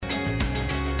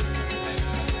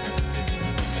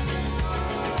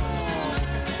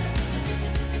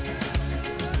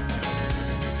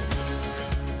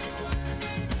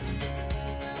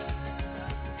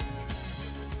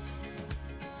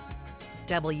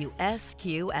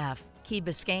WSQF, Key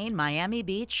Biscayne, Miami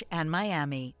Beach, and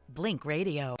Miami. Blink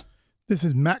Radio. This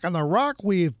is Mac on the Rock.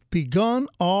 We've begun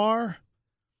our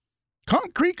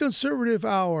Concrete Conservative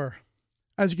Hour.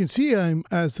 As you can see,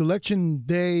 as election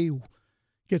day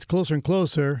gets closer and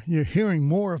closer, you're hearing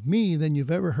more of me than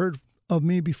you've ever heard of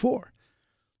me before.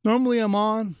 Normally I'm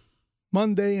on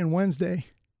Monday and Wednesday.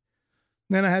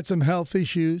 Then I had some health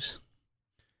issues,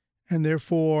 and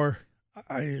therefore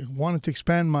I wanted to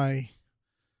expand my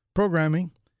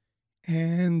programming,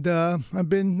 and I've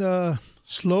been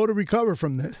slow to recover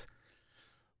from this.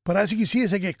 But as you can see,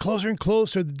 as I get closer and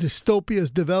closer, the dystopia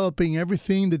is developing.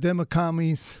 Everything the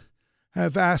Democommies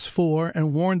have asked for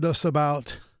and warned us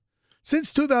about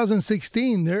since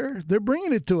 2016, they're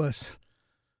bringing it to us.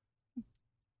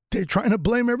 They're trying to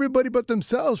blame everybody but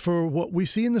themselves for what we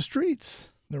see in the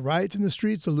streets. The riots in the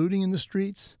streets, the looting in the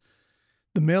streets,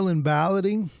 the mail-in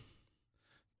balloting,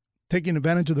 taking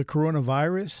advantage of the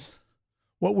coronavirus.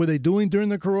 What were they doing during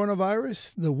the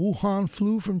coronavirus? The Wuhan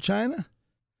flu from China?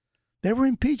 They were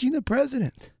impeaching the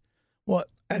president. What,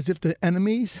 as if the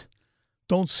enemies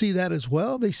don't see that as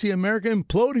well? They see America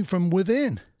imploding from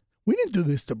within. We didn't do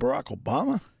this to Barack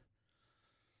Obama.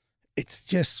 It's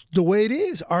just the way it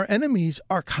is. Our enemies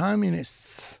are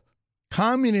communists.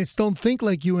 Communists don't think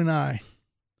like you and I.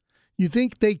 You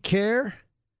think they care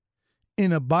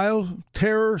in a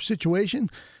bioterror situation?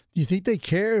 Do you think they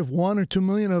care if 1 or 2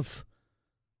 million of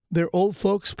their old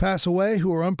folks pass away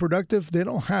who are unproductive? They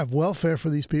don't have welfare for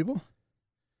these people.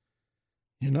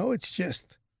 You know, it's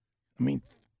just, I mean,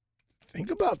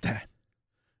 think about that.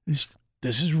 This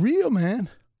is real, man.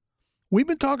 We've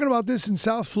been talking about this in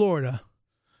South Florida,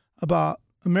 about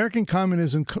American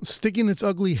communism sticking its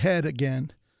ugly head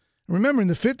again. Remember, in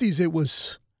the 50s, it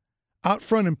was out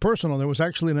front and personal. There was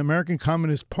actually an American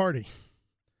Communist Party.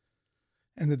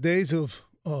 And the days of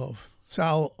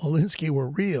Sal Alinsky were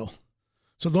real.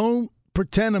 So don't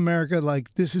pretend, America,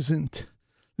 like this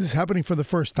is happening for the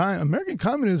first time. American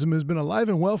communism has been alive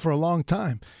and well for a long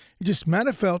time. It just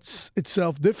manifests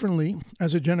itself differently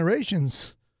as the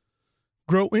generations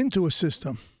grow into a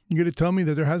system. You're going to tell me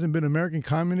that there hasn't been American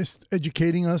communists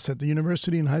educating us at the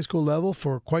university and high school level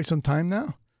for quite some time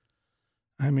now?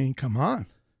 I mean, come on.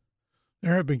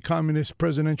 There have been communist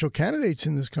presidential candidates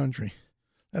in this country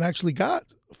that actually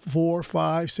got 4,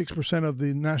 5, 6% of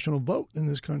the national vote in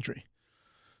this country.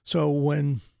 So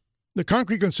when the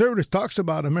Concrete Conservatives talks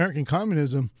about American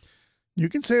communism, you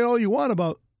can say all you want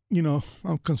about, you know,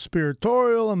 I'm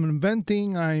conspiratorial, I'm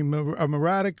inventing, I'm a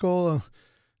radical.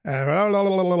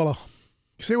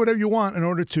 Say whatever you want in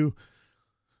order to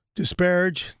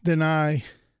disparage, deny,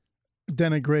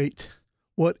 denigrate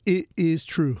what it is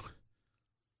true.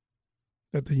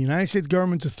 That the United States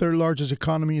government is the third largest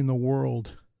economy in the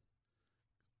world,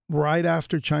 right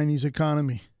after Chinese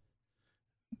economy.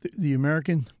 The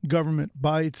American government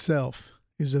by itself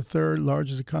is the third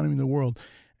largest economy in the world.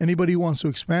 Anybody who wants to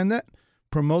expand that,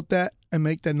 promote that, and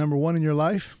make that number one in your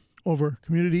life over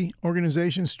community,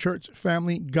 organizations, church,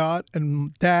 family, God,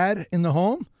 and dad in the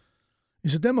home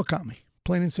is a democommie,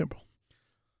 plain and simple.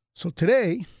 So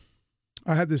today,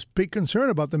 I have this big concern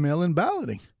about the mail-in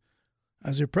balloting.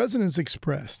 As the president's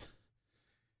expressed,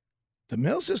 the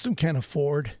mail system can't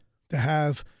afford to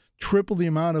have triple the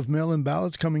amount of mail-in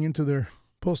ballots coming into their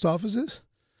post offices.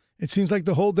 It seems like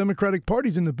the whole Democratic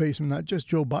Party's in the basement, not just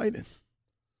Joe Biden.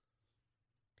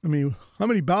 I mean, how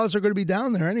many ballots are going to be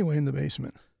down there anyway in the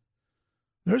basement?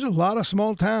 There's a lot of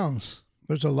small towns.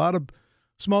 There's a lot of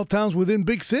small towns within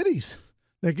big cities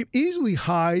that could easily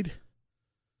hide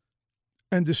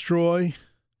and destroy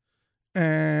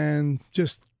and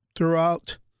just throw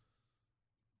out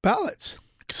ballots.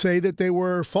 Say that they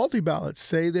were faulty ballots.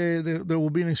 Say there will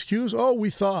be an excuse. Oh,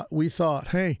 we thought.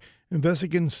 Hey,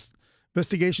 investigations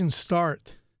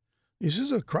start. This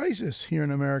is a crisis here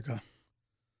in America.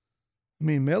 I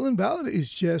mean, mail-in ballot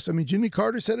is just, Jimmy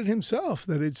Carter said it himself,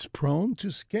 that it's prone to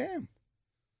scam.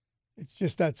 It's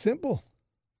just that simple.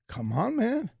 Come on,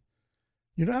 man.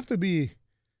 You don't have to be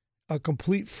a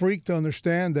complete freak to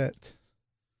understand that,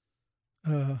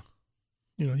 I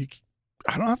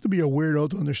don't have to be a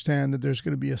weirdo to understand that there's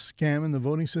going to be a scam in the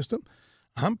voting system.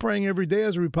 I'm praying every day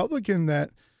as a Republican that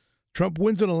Trump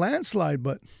wins in a landslide,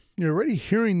 but you're already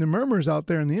hearing the murmurs out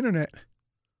there on the internet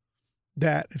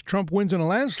that if Trump wins in a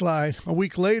landslide, a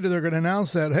week later they're going to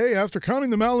announce that, hey, after counting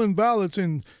the mail-in ballots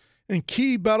in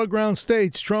key battleground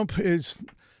states, Trump is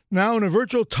now in a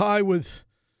virtual tie with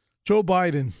Joe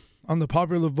Biden on the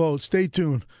popular vote. Stay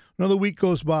tuned. Another week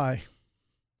goes by.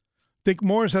 Dick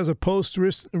Morris has a post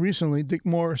recently. Dick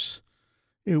Morris,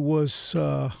 it was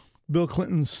Bill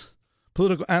Clinton's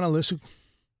political analyst who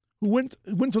went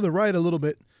to the right a little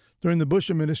bit during the Bush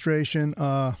administration,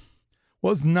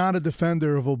 was not a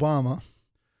defender of Obama.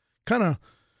 Kind of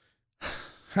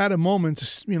had a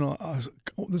moment,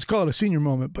 let's call it a senior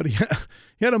moment, but he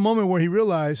had a moment where he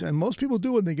realized, and most people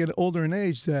do when they get older in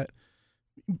age, that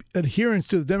adherence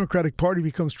to the Democratic Party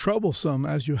becomes troublesome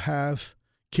as you have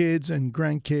kids and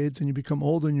grandkids and you become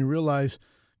older and you realize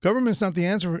government's not the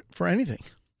answer for anything.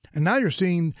 And now you're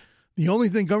seeing the only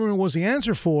thing government was the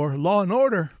answer for, law and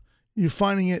order, you're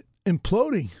finding it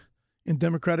imploding in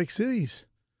democratic cities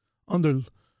under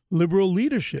liberal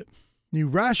leadership. You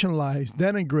rationalize,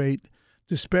 denigrate,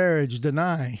 disparage,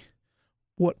 deny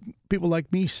what people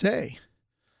like me say.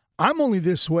 I'm only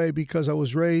this way because I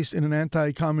was raised in an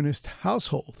anti-communist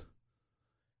household.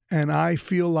 And I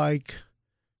feel like,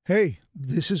 hey,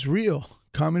 this is real.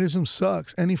 Communism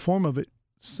sucks. Any form of it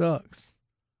sucks.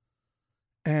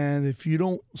 And if you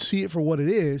don't see it for what it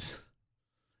is,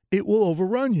 it will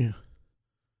overrun you.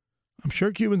 I'm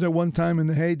sure Cubans at one time in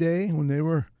the heyday when they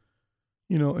were,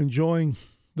 enjoying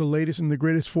the latest and the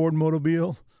greatest Ford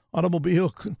automobile,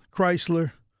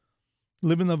 Chrysler,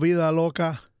 living la vida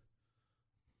loca,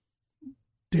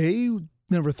 they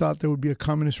never thought there would be a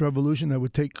communist revolution that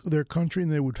would take their country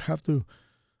and they would have to,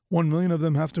 1 million of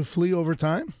them have to flee over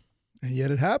time. And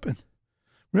yet it happened.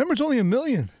 Remember, it's only 1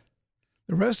 million.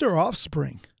 The rest are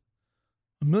offspring.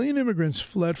 1 million immigrants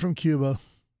fled from Cuba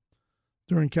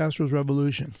during Castro's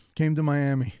revolution, came to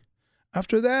Miami.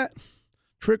 After that,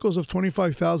 trickles of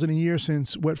 25,000 a year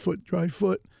since wet foot, dry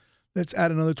foot. Let's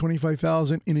add another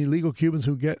 25,000 in illegal Cubans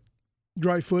who get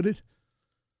dry-footed.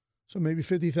 So maybe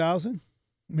 50,000,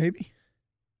 maybe.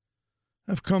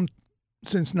 Have come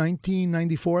since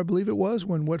 1994, I believe it was,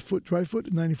 when wet foot, dry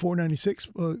foot, 94, 96.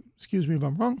 Excuse me if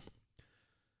I'm wrong.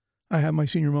 I have my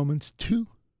senior moments too.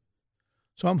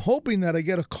 So I'm hoping that I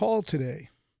get a call today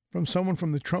from someone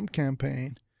from the Trump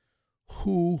campaign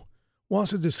who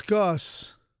wants to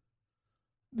discuss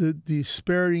the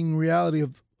despairing reality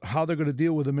of how they're going to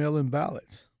deal with the mail-in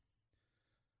ballots.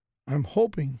 I'm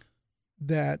hoping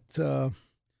that we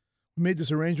made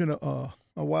this arrangement a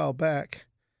while back,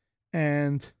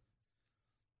 and,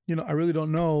 I really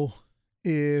don't know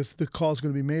if the call is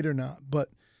going to be made or not, but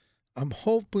I'm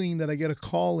hoping that I get a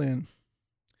call in,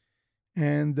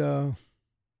 and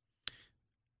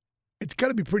it's got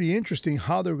to be pretty interesting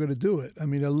how they're going to do it. I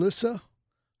mean, Alyssa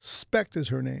Specht is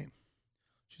her name.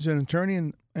 She's an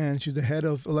attorney, and she's the head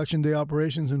of Election Day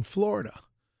operations in Florida.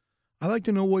 I'd like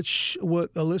to know what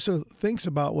Alyssa thinks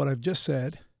about what I've just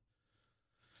said,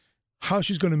 how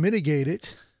she's going to mitigate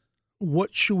it,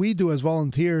 what should we do as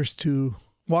volunteers to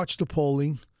watch the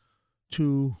polling,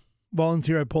 to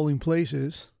volunteer at polling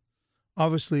places.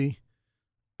 Obviously,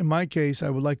 in my case, I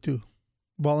would like to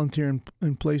volunteer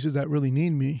in places that really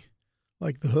need me,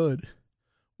 like the hood,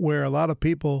 where a lot of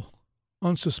people,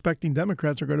 unsuspecting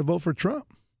Democrats, are going to vote for Trump.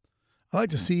 I'd like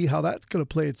to see how that's going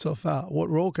to play itself out. What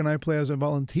role can I play as a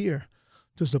volunteer?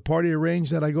 Does the party arrange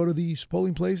that I go to these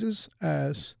polling places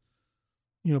as,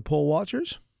 poll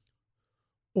watchers?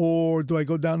 Or do I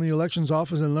go down to the elections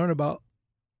office and learn about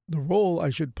the role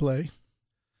I should play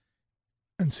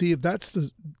and see if that's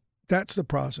the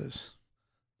process?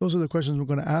 Those are the questions we're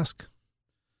going to ask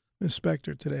Ms.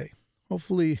 Spector today.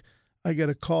 Hopefully I get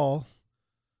a call.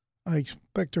 I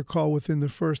expect her call within the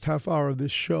first half hour of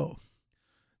this show.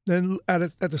 Then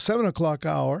at the 7 o'clock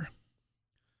hour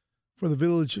for the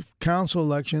village council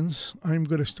elections, I'm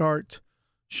going to start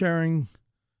sharing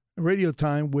radio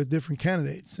time with different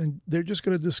candidates. And they're just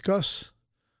going to discuss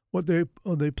what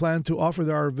they plan to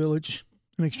offer our village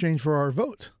in exchange for our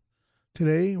vote.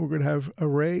 Today, we're going to have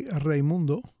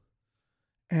Raimundo.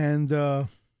 And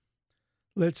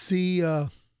let's see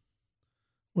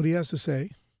what he has to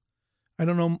say. I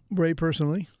don't know Ray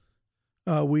personally.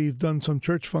 We've done some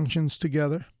church functions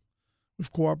together.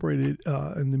 We've cooperated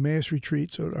in the Emmaus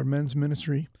retreats, our men's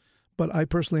ministry. But I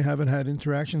personally haven't had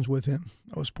interactions with him.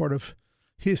 I was part of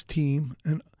his team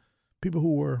and people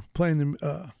who were playing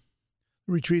the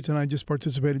retreats, and I just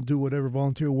participate and do whatever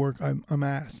volunteer work I'm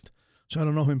asked. So I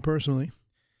don't know him personally.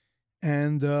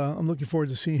 And I'm looking forward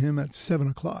to seeing him at 7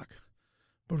 o'clock.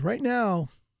 But right now,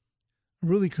 I'm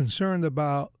really concerned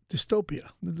about dystopia.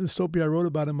 The dystopia I wrote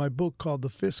about in my book called The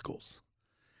Fiscals.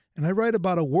 And I write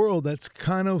about a world that's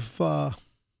kind of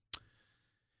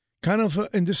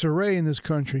in disarray in this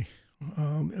country.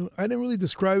 I didn't really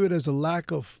describe it as a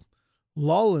lack of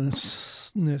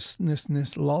lawlessness,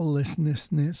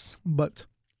 but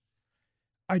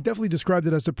I definitely described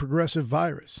it as a progressive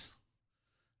virus.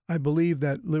 I believe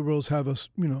that liberals have a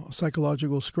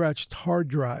psychological scratched hard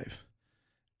drive,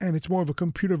 and it's more of a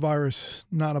computer virus,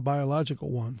 not a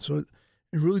biological one. So it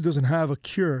really doesn't have a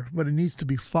cure, but it needs to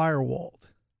be firewalled.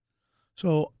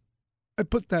 So I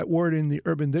put that word in the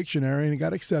Urban Dictionary and it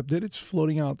got accepted. It's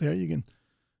floating out there. You can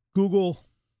Google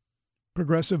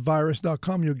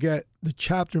progressivevirus.com. You'll get the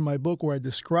chapter in my book where I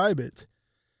describe it.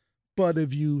 But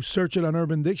if you search it on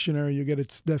Urban Dictionary, you'll get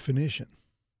its definition.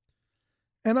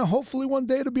 And hopefully one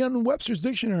day it'll be on Webster's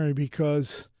Dictionary,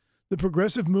 because the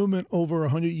progressive movement over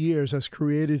 100 years has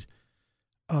created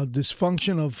a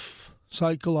dysfunction of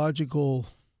psychological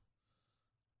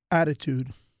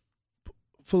attitude,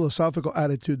 philosophical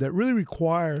attitude that really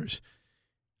requires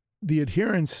the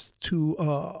adherence to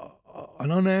an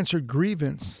unanswered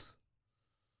grievance.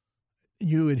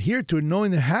 You adhere to it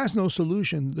knowing there has no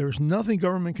solution. There's nothing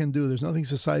government can do. There's nothing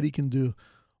society can do.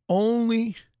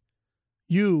 Only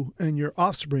you and your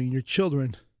offspring, your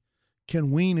children,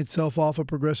 can wean itself off a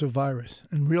progressive virus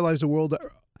and realize the world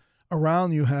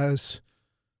around you has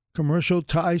commercial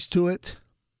ties to it,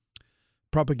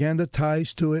 propaganda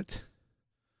ties to it,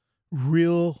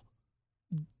 real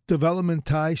development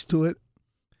ties to it,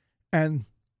 and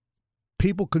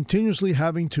people continuously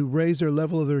having to raise their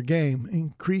level of their game,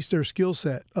 increase their skill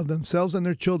set of themselves and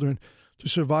their children to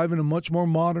survive in a much more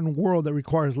modern world that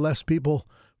requires less people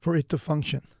for it to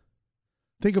function.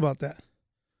 Think about that.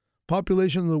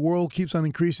 Population of the world keeps on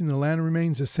increasing. The land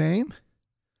remains the same.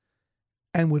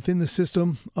 And within the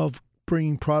system of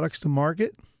bringing products to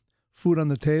market, food on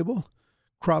the table,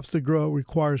 crops to grow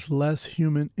requires less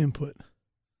human input.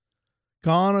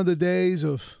 Gone are the days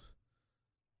of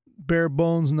bare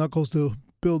bones knuckles to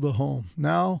build a home.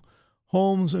 Now,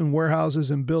 homes and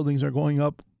warehouses and buildings are going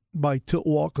up by tilt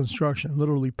wall construction,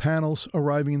 literally panels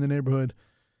arriving in the neighborhood,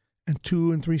 and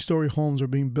 2- and 3-story homes are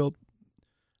being built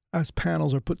as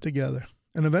panels are put together.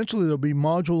 And eventually there'll be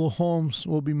modular homes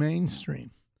will be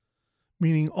mainstream,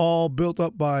 meaning all built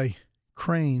up by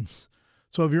cranes.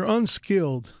 So if you're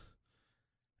unskilled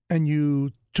and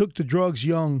you took to drugs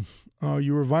young, or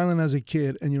you were violent as a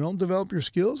kid, and you don't develop your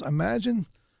skills, imagine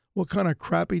what kind of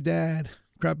crappy dad,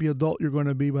 crappy adult you're going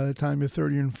to be by the time you're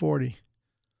 30 and 40.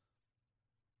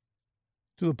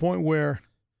 To the point where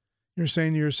you're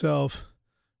saying to yourself,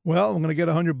 well, I'm going to get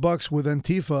 $100 with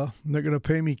Antifa, and they're going to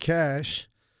pay me cash.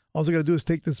 All I got to do is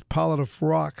take this pallet of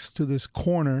rocks to this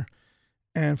corner,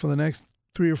 and for the next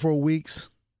 3 or 4 weeks,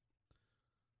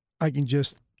 I can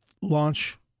just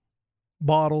launch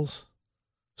bottles,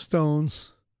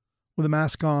 stones, with a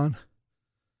mask on,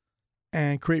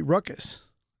 and create ruckus.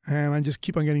 And I just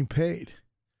keep on getting paid.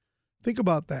 Think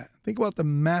about that. Think about the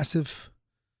massive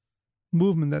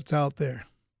movement that's out there.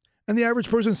 And the average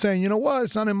person saying, you know what,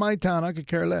 it's not in my town, I could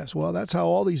care less. Well, that's how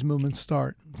all these movements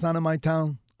start. It's not in my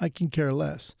town, I can care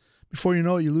less. Before you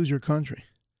know it, you lose your country.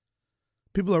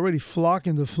 People are already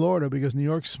flocking to Florida because New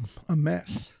York's a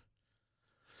mess.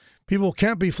 People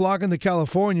can't be flocking to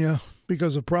California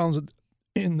because of problems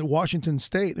in Washington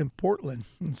State, in Portland,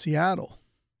 in Seattle,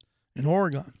 in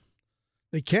Oregon.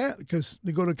 They can't because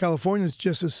they go to California, it's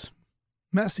just as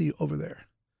messy over there.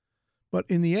 But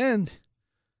in the end,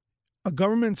 an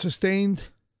economy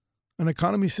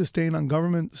sustained on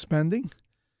government spending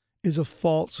is a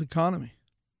false economy.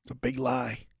 It's a big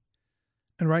lie.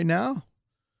 And right now,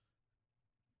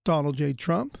 Donald J.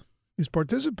 Trump is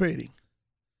participating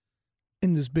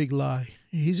in this big lie.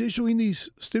 He's issuing these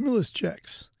stimulus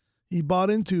checks. He bought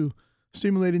into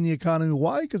stimulating the economy.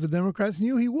 Why? Because the Democrats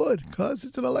knew he would, because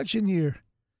it's an election year.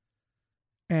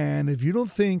 And if you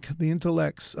don't think the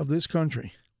intellects of this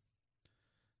country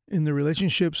in the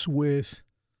relationships with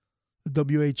the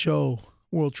WHO,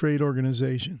 World Trade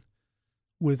Organization,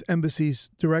 with embassies,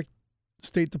 direct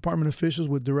State Department officials,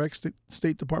 with direct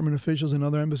State Department officials and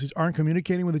other embassies aren't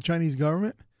communicating with the Chinese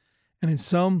government, and in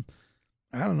some,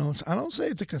 I don't say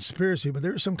it's a conspiracy, but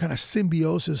there's some kind of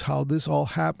symbiosis how this all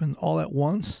happened all at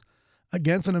once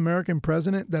against an American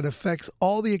president that affects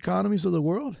all the economies of the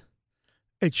world.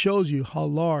 It shows you how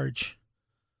large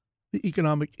the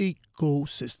economic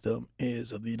ecosystem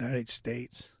is of the United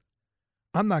States.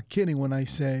 I'm not kidding when I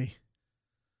say,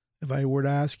 if I were to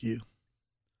ask you,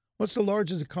 what's the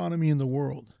largest economy in the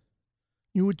world?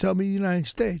 You would tell me the United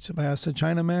States. If I asked a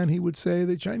Chinaman, he would say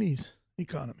the Chinese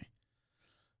economy.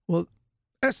 Well,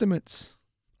 estimates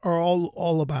are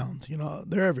all abound. You know,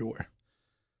 they're everywhere.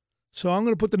 So I'm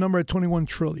going to put the number at 21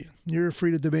 trillion. You're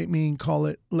free to debate me and call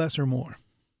it less or more.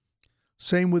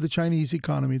 Same with the Chinese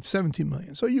economy. It's 17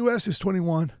 million. So U.S. is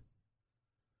 21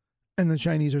 and the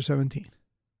Chinese are 17.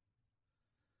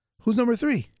 Who's number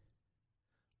 3?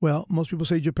 Well, most people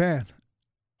say Japan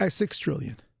at 6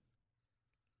 trillion.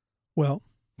 Well,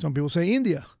 some people say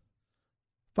India,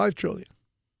 5 trillion.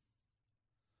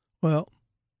 Well,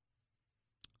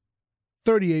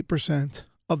 38%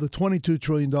 of the $22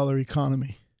 trillion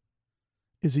economy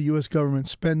is the U.S. government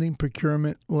spending,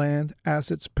 procurement, land,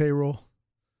 assets, payroll,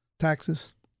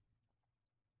 taxes,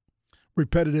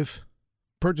 repetitive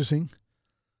purchasing.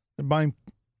 They're buying,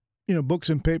 books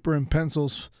and paper and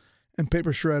pencils and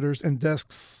paper shredders and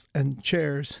desks and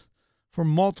chairs for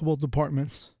multiple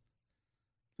departments.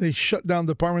 They shut down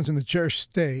departments and the chairs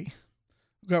stay.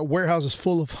 We've got warehouses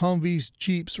full of Humvees,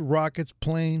 Jeeps, rockets,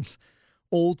 planes,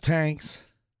 old tanks.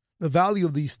 The value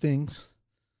of these things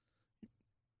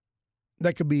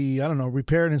that could be,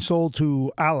 repaired and sold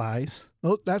to allies,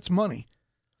 that's money,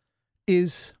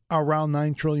 is around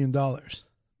 $9 trillion,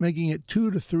 making it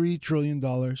 $2 to $3 trillion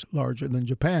larger than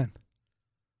Japan.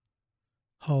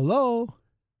 Hello?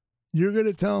 You're going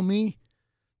to tell me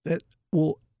that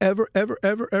will ever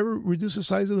reduce the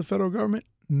size of the federal government?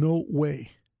 No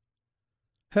way.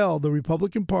 Hell, the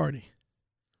Republican Party,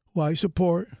 who I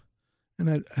support and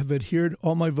I have adhered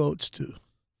all my votes to.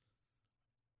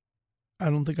 I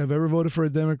don't think I've ever voted for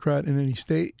a Democrat in any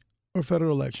state or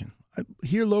federal election.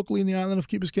 Here locally in the island of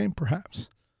Key Biscayne, perhaps.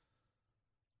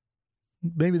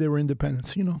 Maybe they were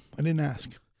independents. I didn't ask.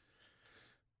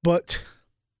 But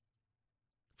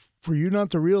for you not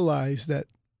to realize that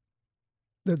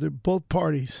both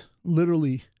parties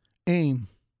literally aim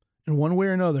in one way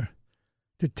or another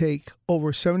to take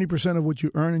over 70% of what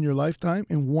you earn in your lifetime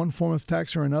in one form of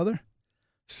tax or another,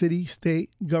 city,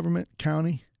 state, government,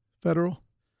 county, federal,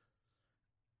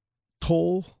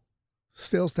 toll,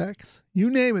 sales tax,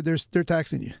 you name it, they're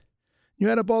taxing you.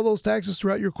 You add up all those taxes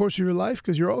throughout your course of your life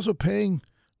because you're also paying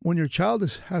when your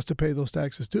child has to pay those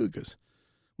taxes too, because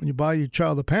when you buy your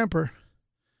child a pamper,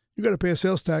 you got to pay a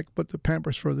sales tax, but the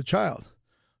pamper's for the child.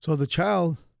 So the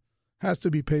child has to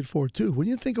be paid for too. When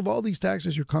you think of all these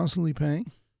taxes you're constantly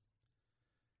paying,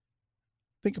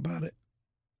 think about it.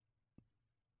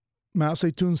 Mao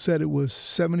Zedong said it was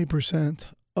 70%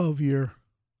 of your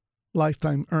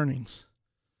lifetime earnings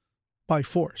by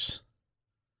force.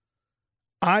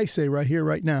 I say right here,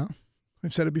 right now,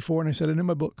 I've said it before and I said it in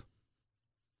my book,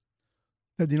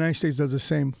 that the United States does the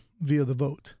same via the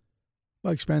vote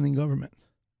by expanding government.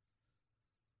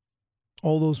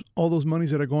 All those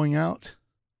monies that are going out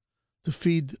to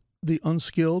feed the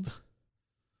unskilled,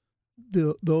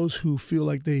 those who feel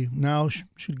like they now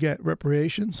should get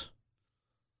reparations.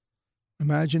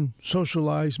 Imagine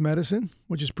socialized medicine,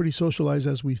 which is pretty socialized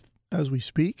as we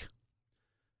speak.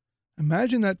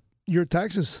 Imagine that your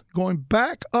taxes going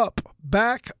back up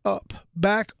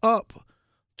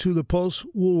to the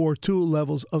post-World War II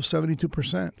levels of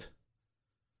 72%.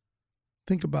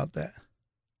 Think about that.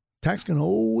 Tax can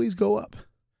always go up.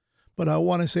 But I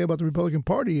want to say about the Republican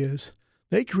Party is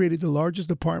they created the largest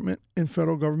department in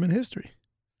federal government history.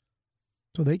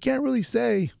 So they can't really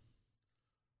say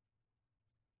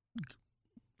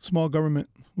small government,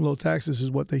 low taxes is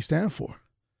what they stand for.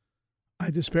 I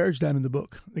disparage that in the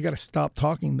book. They got to stop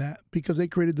talking that because they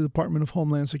created the Department of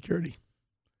Homeland Security.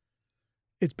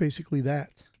 It's basically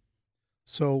that.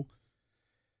 So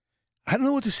I don't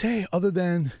know what to say other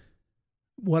than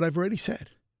what I've already said.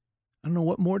 I don't know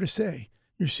what more to say.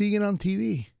 You're seeing it on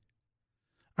TV.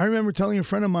 I remember telling a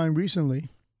friend of mine recently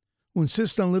who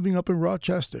insists on living up in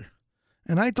Rochester.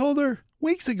 And I told her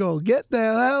weeks ago, get the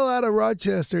hell out of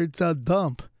Rochester. It's a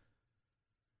dump.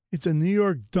 It's a New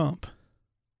York dump.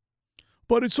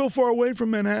 But it's so far away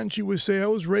from Manhattan, she would say. I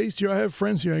was raised here. I have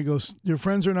friends here. He goes, your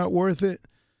friends are not worth it.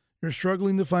 You're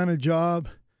struggling to find a job.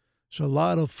 There's a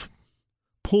lot of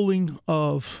pulling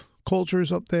of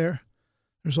cultures up there.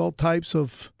 There's all types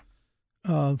of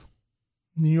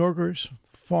New Yorkers,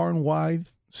 far and wide,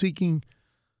 seeking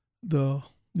the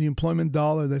employment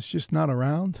dollar that's just not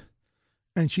around.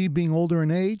 And she, being older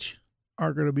in age,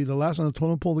 are going to be the last on the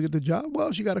totem pole to get the job.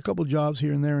 Well, she got a couple jobs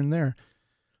here and there and there.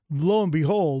 Lo and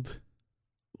behold,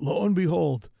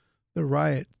 the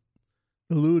riot,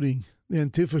 the looting, the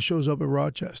Antifa shows up at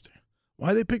Rochester.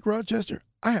 Why they pick Rochester?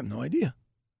 I have no idea.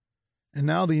 And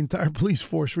now the entire police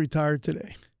force retired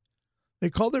today. They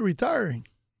called it retiring.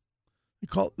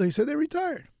 They said they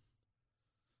retired.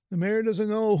 The mayor doesn't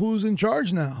know who's in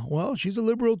charge now. Well, she's a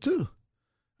liberal too.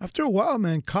 After a while,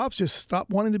 man, cops just stop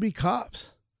wanting to be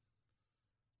cops.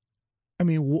 I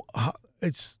mean,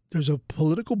 there's a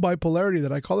political bipolarity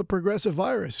that I call a progressive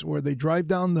virus, where they drive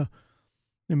down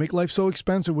they make life so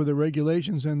expensive with their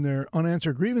regulations and their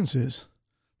unanswered grievances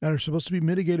that are supposed to be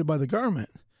mitigated by the government.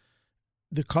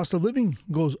 The cost of living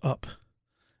goes up.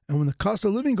 And when the cost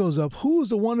of living goes up, who is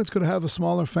the one that's going to have a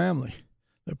smaller family?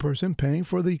 The person paying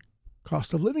for the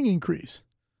cost of living increase.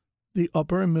 The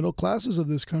upper and middle classes of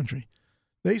this country.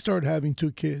 They start having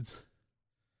 2 kids.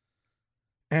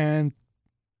 And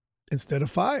instead of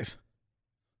 5.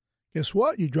 Guess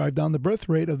what? You drive down the birth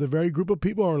rate of the very group of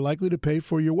people who are likely to pay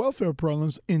for your welfare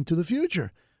programs into the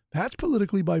future. That's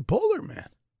politically bipolar, man.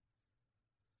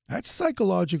 That's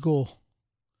psychological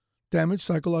damage,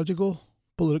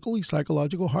 politically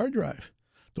psychological hard drive.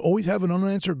 To always have an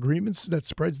unanswered grievance that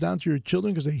spreads down to your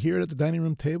children because they hear it at the dining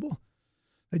room table,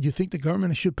 that you think the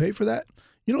government should pay for that.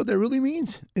 You know what that really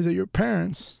means? Is that your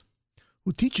parents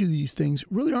who teach you these things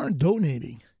really aren't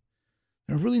donating.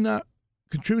 They're really not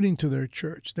contributing to their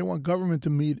church. They want government to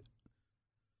meet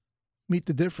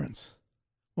the difference.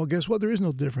 Well, guess what? There is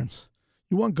no difference.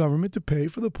 You want government to pay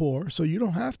for the poor so you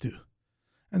don't have to.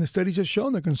 And the studies have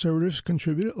shown that conservatives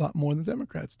contribute a lot more than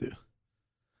Democrats do.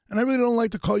 And I really don't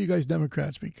like to call you guys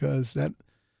Democrats because that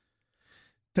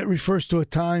refers to a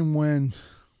time when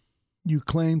you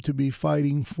claim to be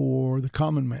fighting for the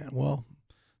common man. Well,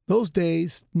 those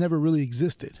days never really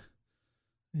existed.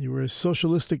 You were as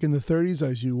socialistic in the 30s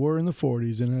as you were in the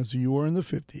 40s and as you were in the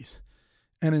 50s.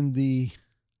 And in the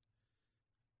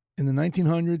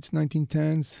 1900s,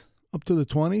 1910s, up to the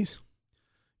 20s,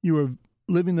 you were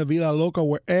living the vida loca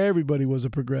where everybody was a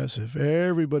progressive.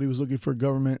 Everybody was looking for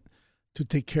government to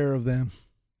take care of them.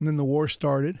 And then the war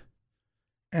started,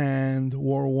 and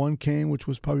World War I came, which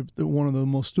was probably one of the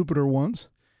most stupider ones.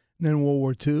 And then World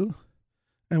War II,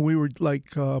 and we were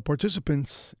like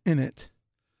participants in it.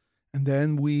 And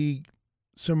then we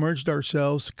submerged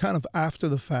ourselves kind of after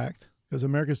the fact, because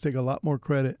Americans take a lot more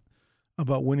credit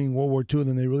about winning World War II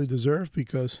than they really deserve,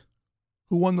 because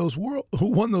who won those wars? Who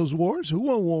won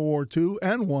World War II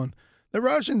and won? The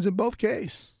Russians in both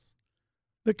cases.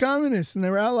 The communists and they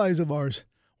were allies of ours.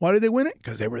 Why did they win it?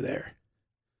 Because they were there.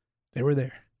 They were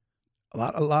there. A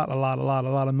lot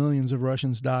of millions of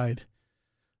Russians died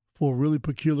for really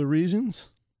peculiar reasons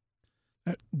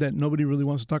that nobody really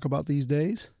wants to talk about these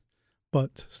days.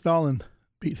 But Stalin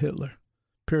beat Hitler,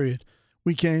 period.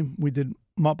 We came, we did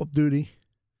mop-up duty,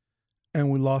 and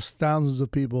we lost thousands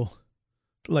of people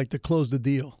to close the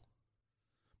deal.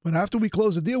 But after we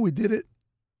closed the deal, we did it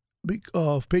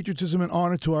of patriotism and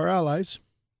honor to our allies.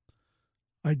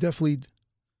 I definitely,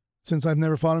 since I've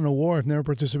never fought in a war, I've never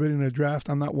participated in a draft,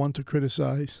 I'm not one to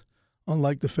criticize,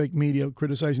 unlike the fake media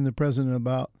criticizing the president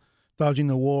about dodging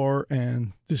the war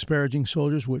and disparaging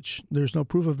soldiers, which there's no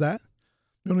proof of that.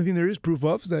 The only thing there is proof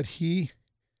of is that he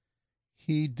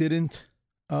didn't,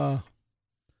 he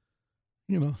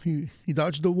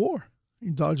dodged the war. He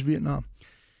dodged Vietnam.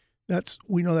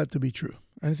 We know that to be true.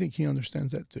 I think he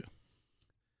understands that too.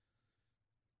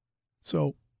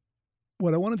 So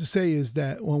what I wanted to say is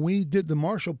that when we did the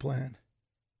Marshall Plan,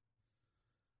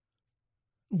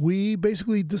 we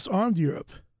basically disarmed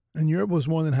Europe. And Europe was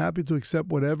more than happy to accept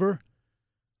whatever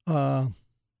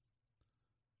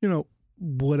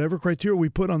criteria we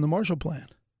put on the Marshall Plan.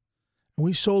 And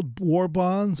we sold war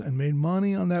bonds and made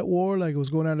money on that war like it was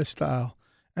going out of style,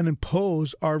 and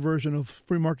imposed our version of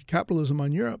free market capitalism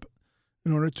on Europe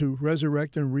in order to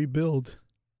resurrect and rebuild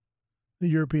the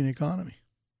European economy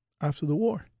after the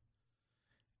war.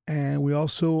 And we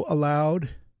also allowed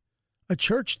a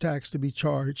church tax to be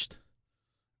charged.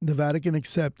 The Vatican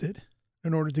accepted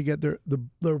in order to get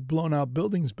their blown out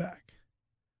buildings back.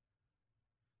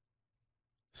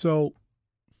 So,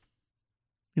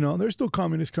 there's still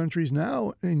communist countries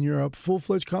now in Europe,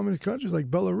 full-fledged communist countries like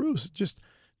Belarus, just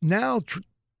now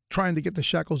trying to get the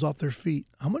shackles off their feet.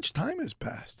 How much time has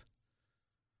passed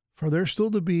for there still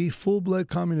to be full-blood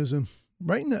communism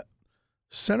right in the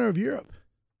center of Europe?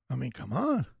 I mean, come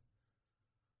on.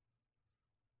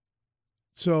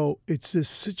 So it's this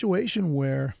situation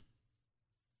where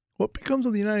what becomes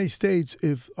of the United States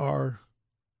if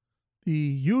the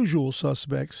usual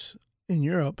suspects in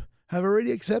Europe have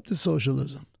already accepted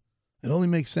socialism? It only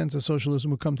makes sense that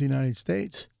socialism would come to the United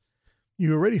States.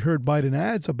 You already heard Biden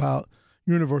ads about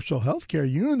universal health care.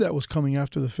 You knew that was coming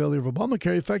after the failure of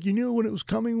Obamacare. In fact, you knew when it was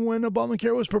coming when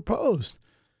Obamacare was proposed,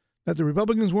 that the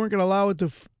Republicans weren't going to allow it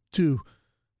to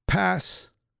pass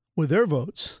with their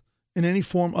votes in any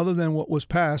form other than what was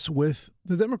passed with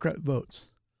the Democrat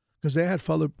votes, because they had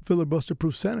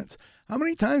filibuster-proof Senates. How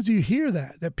many times do you hear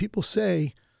that people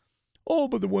say, oh,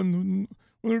 but when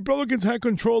the Republicans had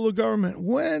control of government,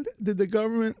 when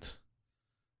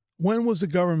was the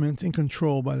government in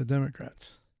control by the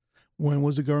Democrats? When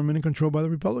was the government in control by the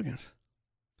Republicans?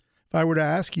 If I were to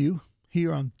ask you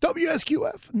here on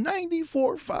WSQF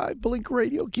 94.5 Blink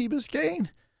Radio, Key Biscayne,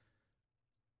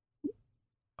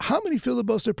 how many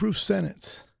filibuster-proof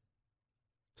Senates?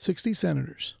 60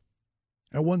 senators.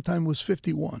 At one time it was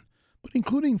 51. But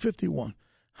including 51,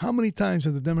 how many times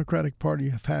has the Democratic Party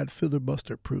have had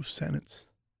filibuster-proof Senates?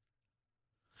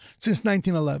 Since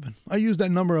 1911. I use that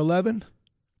number 11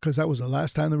 because that was the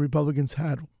last time the Republicans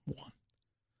had one,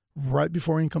 right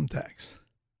before income tax.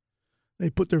 They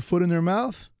put their foot in their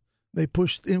mouth. They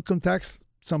pushed income tax,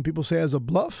 some people say as a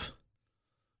bluff,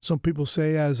 some people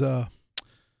say as a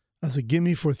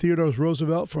gimme for Theodore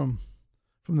Roosevelt from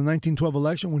the 1912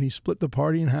 election when he split the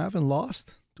party in half and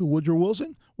lost to Woodrow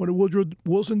Wilson. What did Woodrow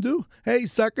Wilson do? Hey,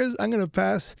 suckers, I'm going to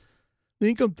pass the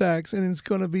income tax, and it's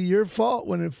going to be your fault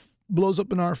when it blows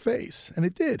up in our face. And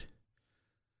it did.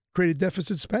 Created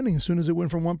deficit spending as soon as it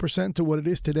went from 1% to what it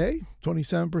is today,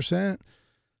 27%,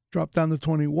 dropped down to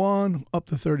 21, up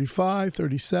to 35,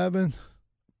 37,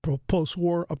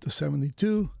 post-war up to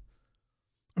 72.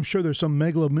 I'm sure there's some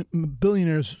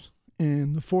billionaires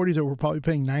in the 40s that were probably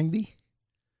paying 90.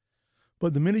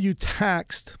 But the minute you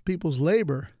taxed people's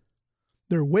labor,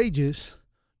 their wages,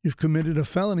 you've committed a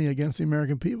felony against the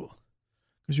American people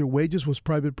because your wages was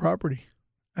private property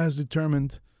as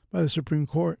determined by the Supreme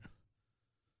Court.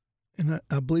 And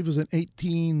I believe it was an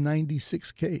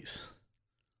 1896 case.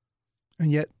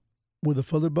 And yet, with a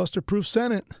filibuster-proof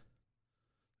Senate,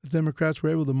 the Democrats were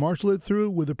able to marshal it through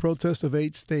with the protest of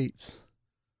 8 states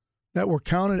that were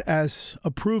counted as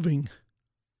approving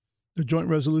the joint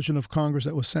resolution of Congress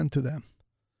that was sent to them.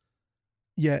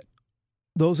 Yet,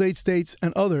 those 8 states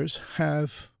and others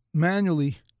have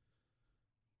manually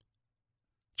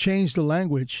changed the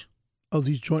language of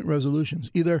these joint resolutions,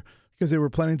 either because they were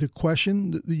planning to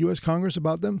question the U.S. Congress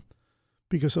about them,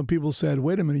 because some people said,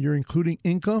 wait a minute, you're including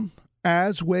income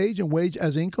as wage and wage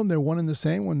as income. They're one and the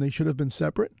same when they should have been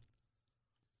separate.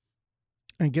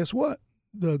 And guess what?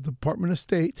 The Department of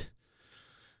State,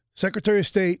 Secretary of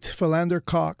State Philander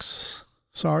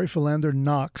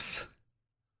Knox,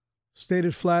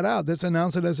 stated flat out, let's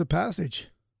announce it as a passage.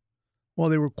 While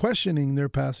they were questioning their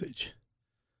passage.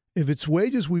 If it's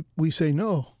wages, we say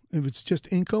no. If it's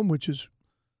just income, which is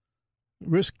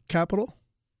risk capital,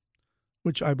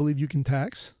 which I believe you can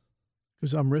tax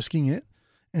because I'm risking it.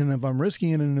 And if I'm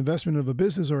risking it in an investment of a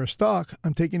business or a stock,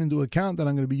 I'm taking into account that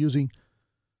I'm going to be using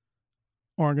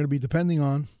or I'm going to be depending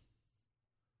on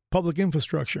public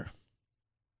infrastructure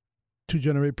to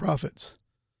generate profits.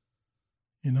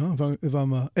 You know, if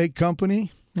I'm an egg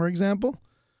company, for example,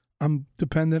 I'm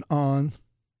dependent on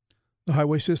the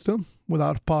highway system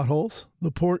without potholes,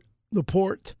 the port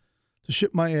to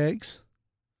ship my eggs,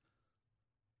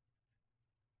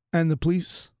 and the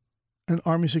police and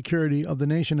army security of the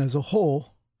nation as a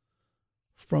whole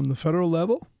from the federal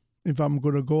level. If I'm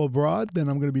going to go abroad, then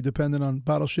I'm going to be dependent on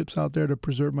battleships out there to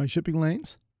preserve my shipping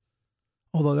lanes.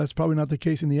 Although that's probably not the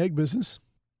case in the egg business.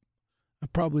 I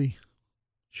probably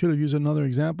should have used another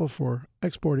example for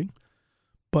exporting.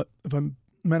 But if I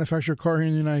manufacture a car here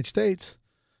in the United States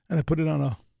and I put it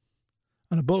on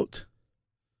a boat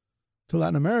to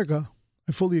Latin America,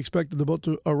 I fully expected the boat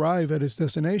to arrive at its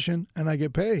destination and I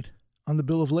get paid on the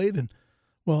bill of lading.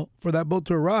 Well, for that boat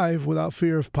to arrive without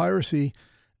fear of piracy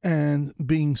and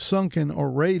being sunken or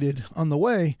raided on the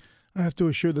way, I have to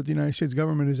assure that the United States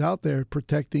government is out there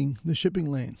protecting the shipping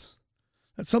lanes.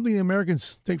 That's something the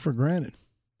Americans take for granted.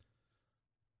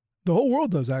 The whole world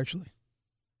does, actually.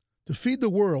 To feed the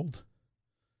world,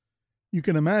 you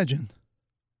can imagine,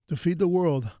 to feed the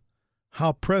world,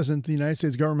 how present the United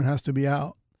States government has to be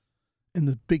out in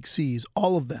the big seas,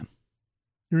 all of them.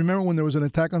 You remember when there was an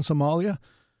attack on Somalia?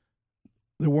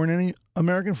 There weren't any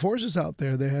American forces out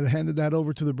there. They had handed that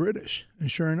over to the British.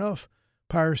 And sure enough,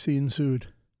 piracy ensued.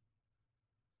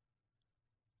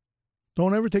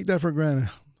 Don't ever take that for granted.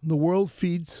 The world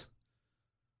feeds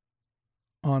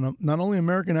on not only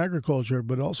American agriculture,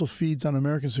 but also feeds on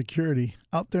American security.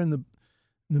 Out there in the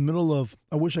middle of,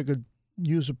 I wish I could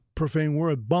use a profane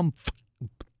word, bum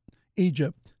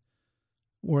Egypt,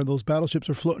 where those battleships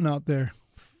are floating out there,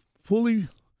 fully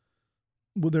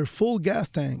with their full gas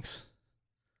tanks,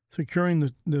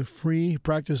 securing the free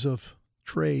practice of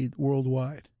trade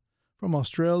worldwide. From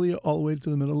Australia all the way to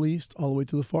the Middle East, all the way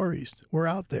to the Far East. We're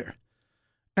out there.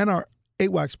 And our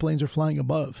AWACS planes are flying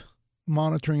above,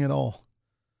 monitoring it all.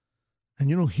 And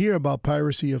you don't hear about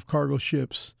piracy of cargo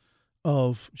ships,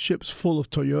 of ships full of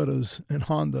Toyotas and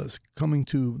Hondas coming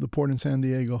to the port in San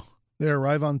Diego. They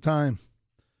arrive on time.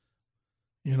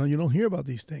 You know, you don't hear about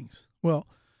these things. Well,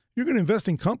 you're going to invest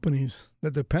in companies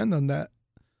that depend on that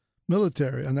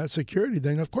military, on that security,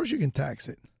 then of course you can tax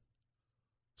it.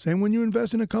 Same when you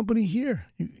invest in a company here.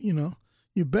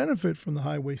 You benefit from the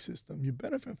highway system. You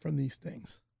benefit from these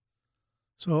things.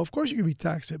 So, of course, you can be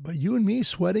taxed it. But you and me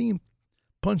sweating,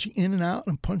 punching in and out,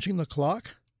 and punching the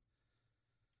clock.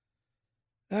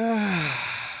 I'm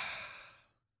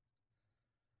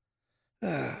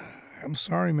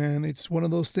sorry, man. It's one of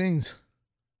those things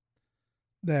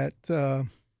that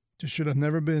just should have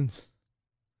never been.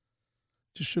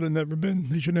 Just should have never been.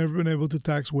 They should never been able to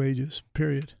tax wages,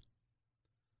 period.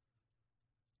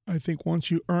 I think once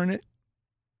you earn it,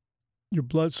 your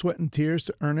blood, sweat, and tears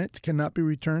to earn it cannot be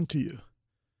returned to you.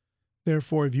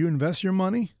 Therefore, if you invest your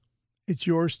money, it's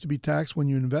yours to be taxed when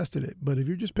you invested it. But if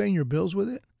you're just paying your bills with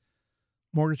it,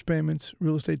 mortgage payments,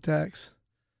 real estate tax,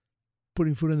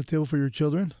 putting food on the table for your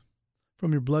children,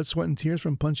 from your blood, sweat, and tears,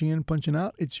 from punching in, punching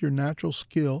out, it's your natural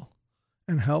skill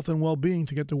and health and well-being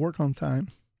to get to work on time.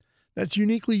 That's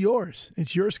uniquely yours.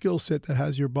 It's your skill set that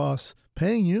has your boss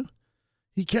paying you.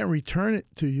 He can't return it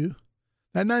to you.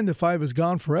 That 9 to 5 is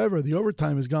gone forever. The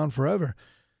overtime is gone forever.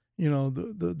 You know,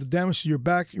 the damage to your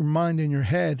back, your mind, and your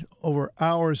head over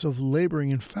hours of laboring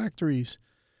in factories,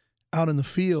 out in the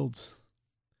fields,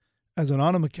 as an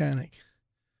auto mechanic,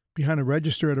 behind a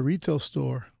register at a retail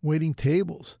store, waiting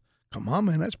tables. Come on,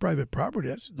 man, that's private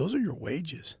property. Those are your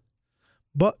wages.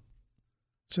 But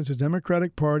since the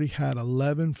Democratic Party had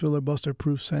 11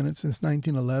 filibuster-proof Senate since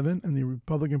 1911, and the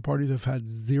Republican parties have had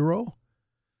 0,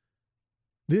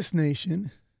 this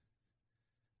nation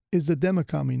is the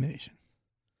Democommy nation.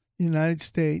 The United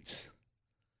States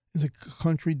is a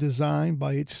country designed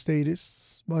by its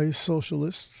statists, by its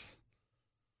socialists,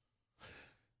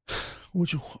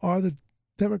 which are the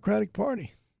Democratic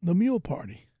Party, the Mule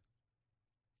Party.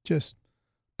 Just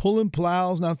pulling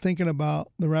plows, not thinking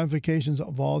about the ramifications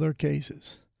of all their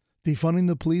cases. Defunding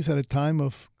the police at a time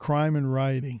of crime and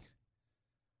rioting.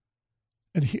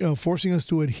 Forcing us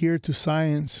to adhere to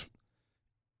science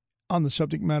on the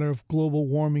subject matter of global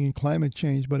warming and climate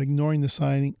change, but ignoring the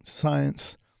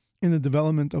science in the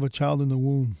development of a child in the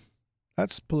womb.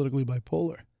 That's politically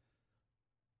bipolar.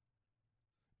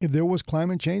 If there was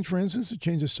climate change, for instance, to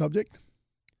change the subject,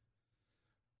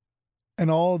 and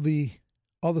all the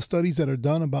studies that are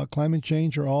done about climate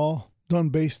change are all done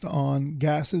based on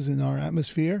gases in our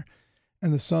atmosphere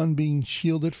and the sun being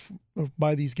shielded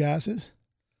by these gases.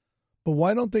 But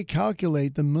why don't they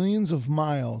calculate the millions of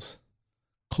miles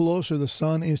closer the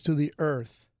sun is to the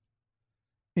earth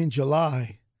in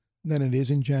July than it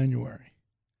is in January?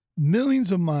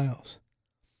 Millions of miles.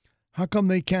 How come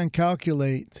they can't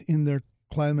calculate in their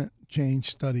climate change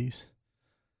studies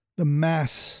the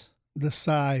mass, the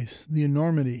size, the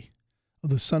enormity of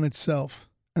the sun itself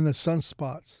and the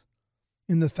sunspots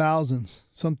in the thousands,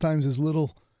 sometimes as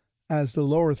little as the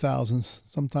lower thousands,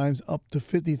 sometimes up to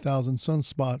 50,000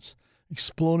 sunspots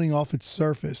exploding off its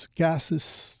surface,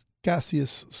 gaseous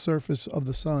surface of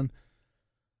the sun.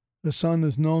 The sun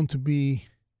is known to be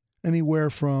anywhere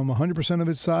from 100% of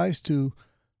its size to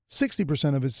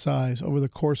 60% of its size over the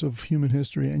course of human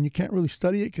history, and you can't really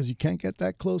study it because you can't get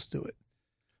that close to it.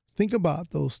 Think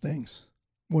about those things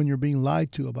when you're being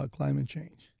lied to about climate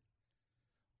change.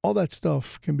 All that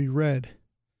stuff can be read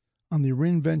on the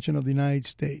reinvention of the United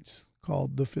States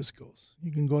called The Fiscals.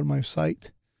 You can go to my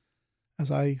site as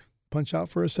I punch out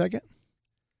for a second,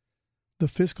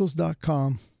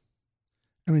 thefiscals.com,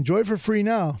 and enjoy it for free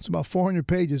now. It's about 400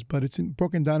 pages, but it's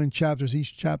broken down in chapters.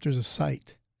 Each chapter is a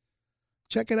site.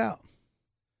 Check it out.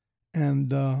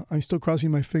 And I'm still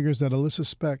crossing my fingers that Alyssa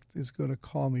Specht is going to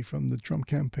call me from the Trump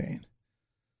campaign.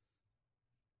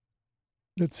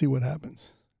 Let's see what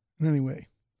happens. And anyway,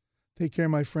 take care,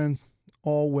 my friends.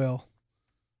 All well.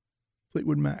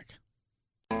 Fleetwood Mac.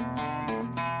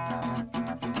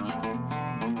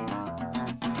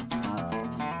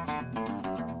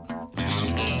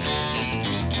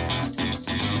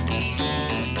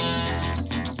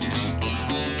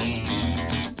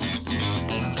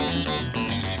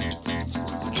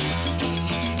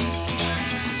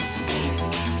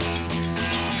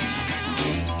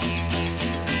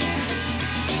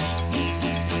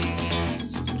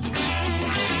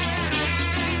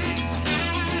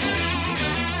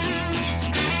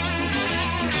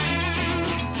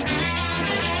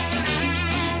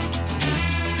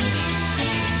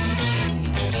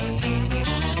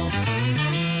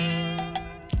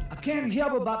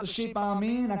 About the shape I'm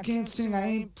in, I can't sing, I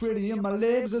ain't pretty, and my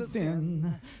legs are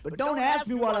thin. But don't ask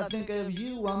me what I think of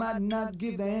you, I might not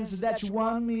give the answers that you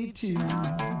want me to.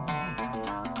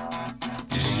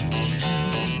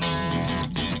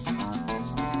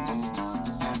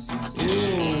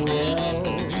 Oh, well.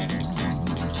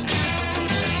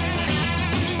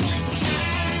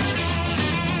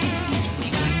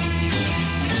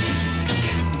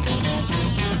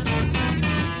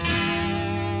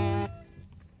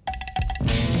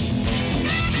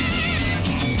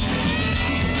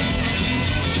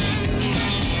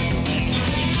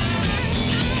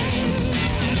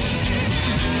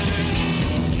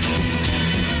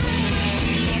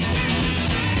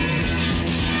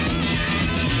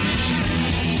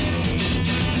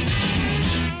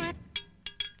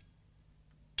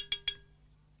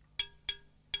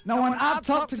 Now when I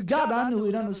talk to God, I knew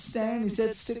he'd understand. He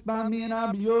said, stick by me and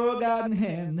I'll be your guiding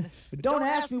hand. But don't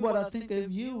ask me what I think of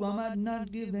you, I might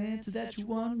not give the answer that you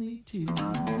want me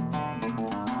to.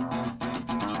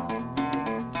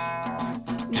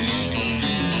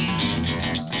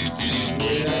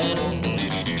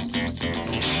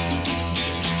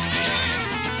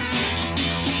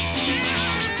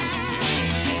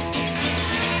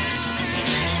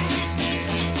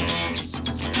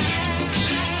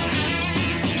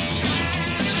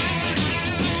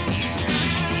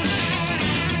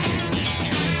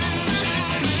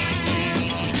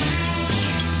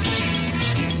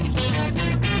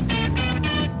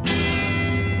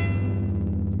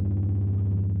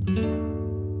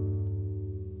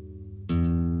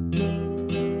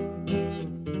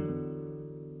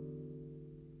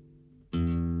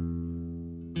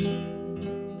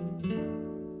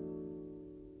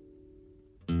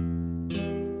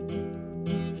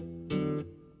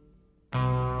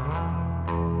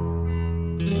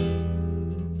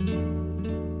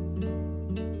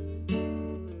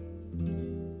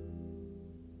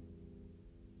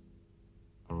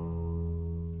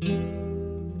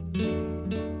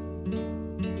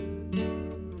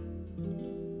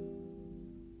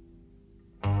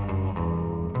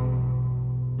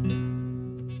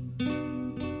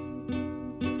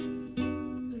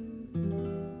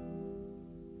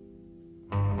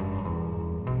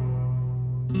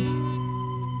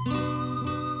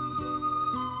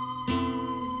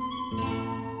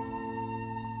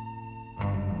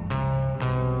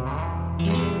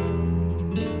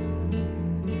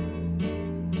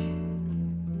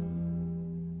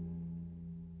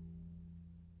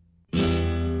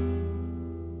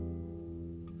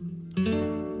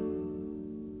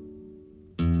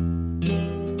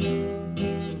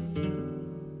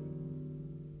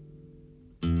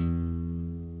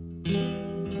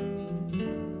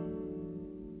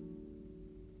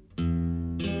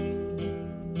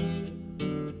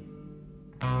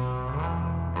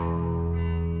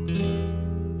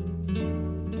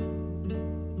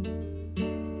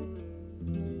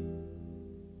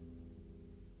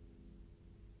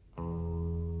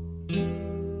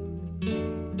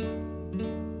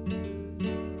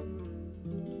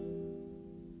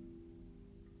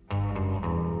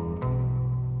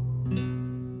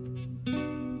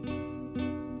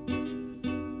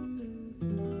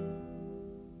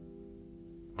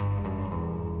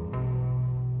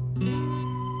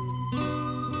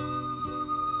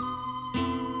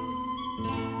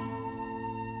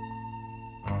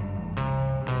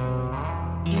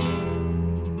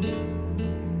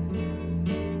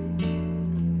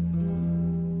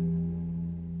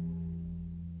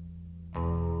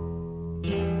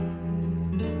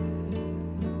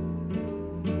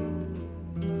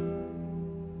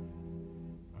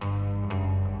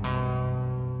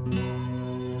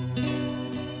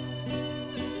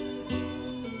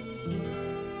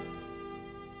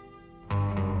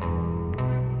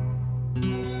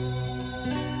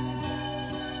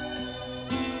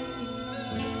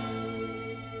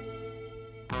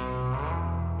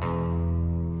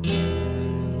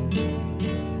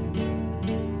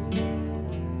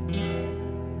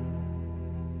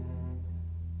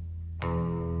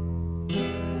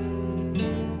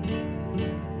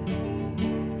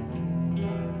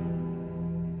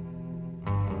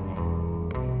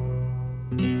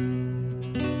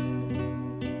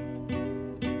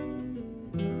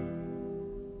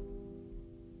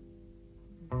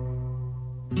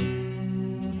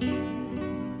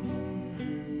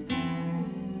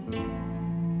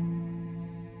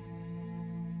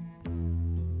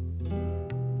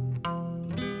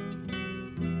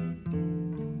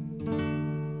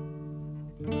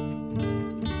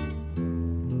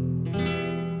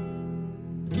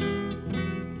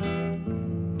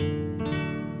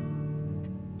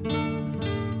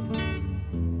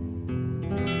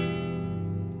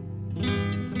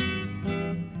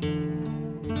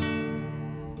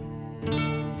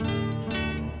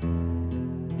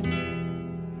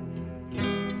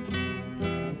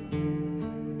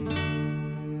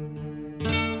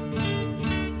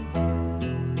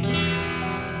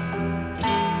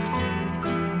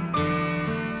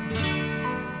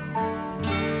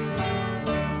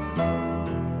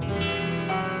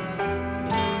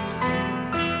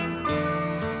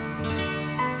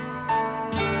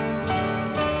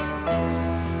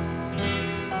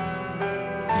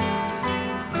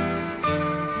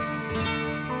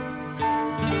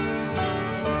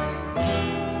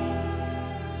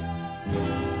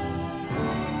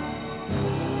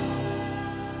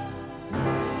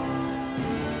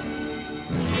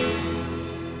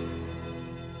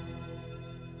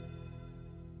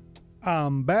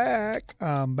 I'm back.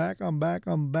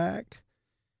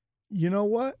 You know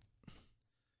what?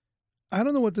 I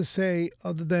don't know what to say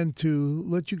other than to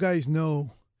let you guys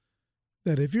know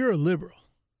that if you're a liberal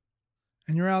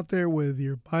and you're out there with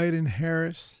your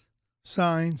Biden-Harris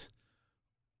signs,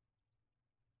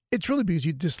 it's really because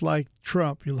you dislike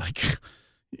Trump. You're like,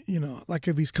 like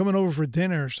if he's coming over for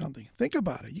dinner or something. Think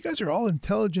about it. You guys are all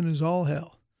intelligent as all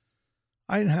hell.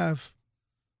 I have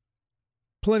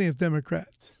plenty of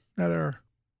Democrats that are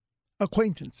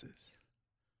acquaintances.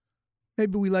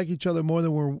 Maybe we like each other more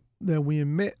than we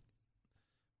admit.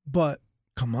 But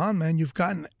come on, man, you've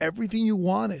gotten everything you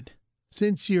wanted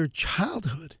since your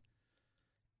childhood.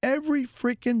 Every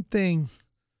freaking thing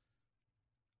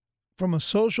from a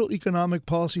social economic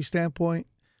policy standpoint,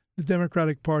 the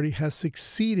Democratic Party has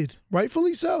succeeded,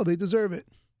 rightfully so, they deserve it.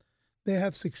 They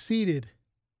have succeeded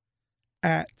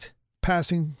at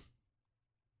passing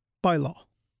by law.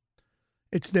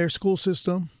 It's their school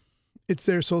system. It's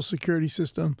their Social Security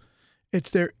system.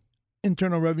 It's their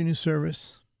Internal Revenue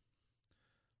Service.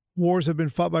 Wars have been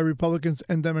fought by Republicans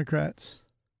and Democrats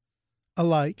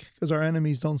alike because our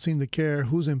enemies don't seem to care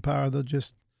who's in power. They'll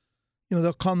just,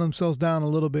 they'll calm themselves down a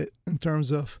little bit in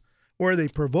terms of where they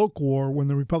provoke war when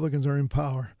the Republicans are in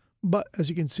power. But as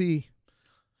you can see,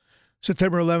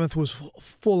 September 11th was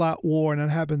full-out war, and that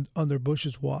happened under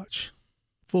Bush's watch.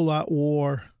 Full-out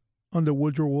war under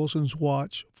Woodrow Wilson's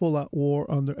watch. Full-out war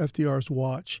under FDR's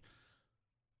watch.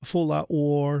 Full-out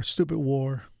war, stupid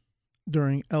war,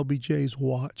 during LBJ's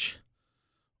watch.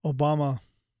 Obama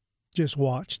just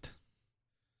watched.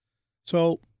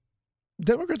 So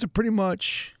Democrats are pretty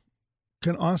much,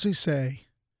 can honestly say,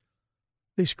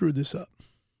 they screwed this up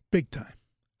big time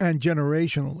and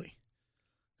generationally,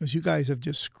 because you guys have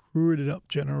just screwed it up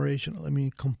generationally. I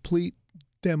mean, complete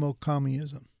demo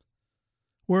communism.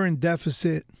 We're in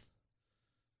deficit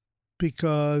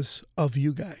because of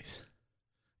you guys.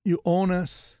 You own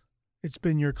us. It's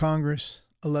been your Congress,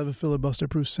 11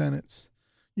 filibuster-proof Senates.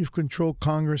 You've controlled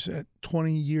Congress at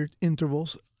 20-year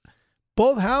intervals.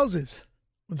 Both houses,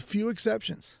 with few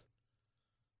exceptions.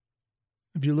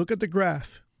 If you look at the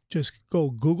graph, just go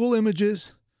Google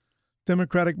Images,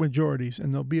 Democratic majorities,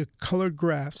 and there'll be colored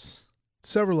graphs,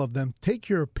 several of them. Take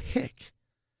your pick.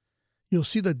 You'll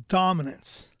see the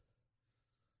dominance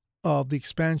of the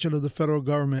expansion of the federal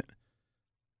government.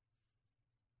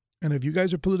 And if you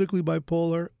guys are politically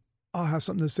bipolar, I'll have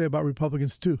something to say about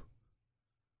Republicans too.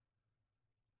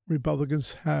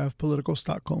 Republicans have political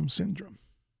Stockholm syndrome.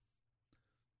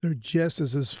 They're just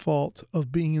as fault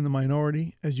of being in the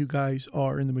minority as you guys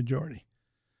are in the majority.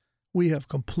 We have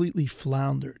completely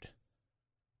floundered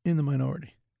in the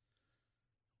minority.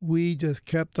 We just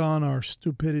kept on our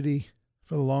stupidity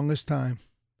for the longest time.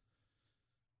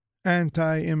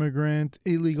 Anti-immigrant,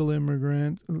 illegal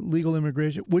immigrant, legal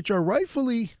immigration, which are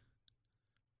rightfully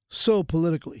so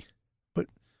politically, but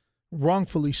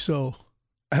wrongfully so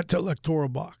at the electoral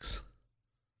box.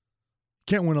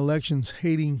 Can't win elections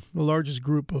hating the largest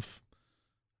group of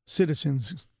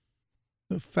citizens,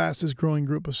 the fastest growing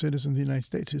group of citizens in the United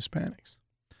States, Hispanics.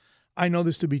 I know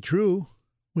this to be true,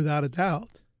 without a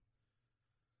doubt,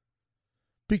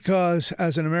 because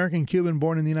as an American Cuban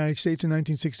born in the United States in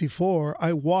 1964,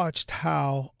 I watched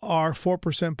how our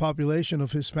 4% population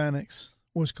of Hispanics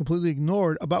was completely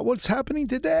ignored about what's happening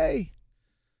today.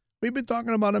 We've been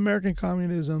talking about American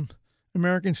communism,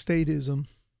 American statism,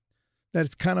 that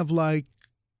it's kind of like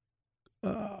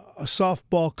a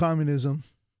softball communism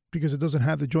because it doesn't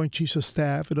have the Joint Chiefs of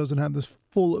Staff. It doesn't have this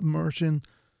full immersion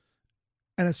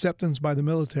and acceptance by the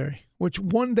military, which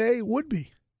one day would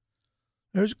be.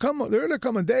 There's going to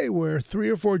come a day where 3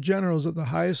 or 4 generals of the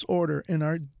highest order in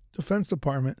our Defense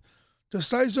Department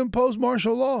decides to impose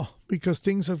martial law because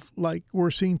things have, like we're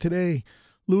seeing today,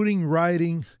 looting,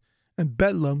 rioting, and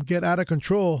bedlam get out of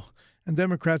control, and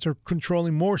Democrats are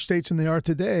controlling more states than they are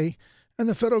today, and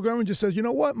the federal government just says, you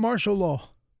know what, martial law.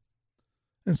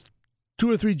 And 2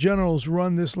 or 3 generals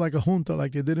run this like a junta,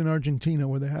 like they did in Argentina,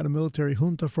 where they had a military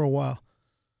junta for a while.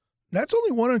 That's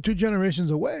only 1 or 2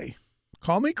 generations away.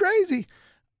 Call me crazy.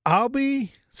 I'll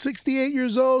be 68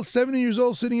 years old, 70 years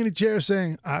old, sitting in a chair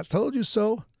saying, I told you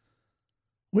so.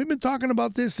 We've been talking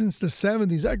about this since the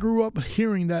 70s. I grew up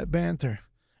hearing that banter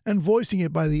and voicing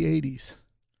it by the 80s. As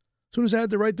soon as I had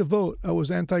the right to vote, I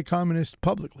was anti-communist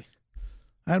publicly.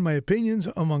 I had my opinions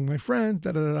among my friends,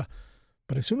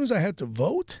 But as soon as I had to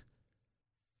vote,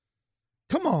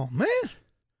 come on, man.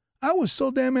 I was so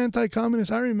damn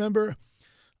anti-communist. I remember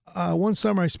one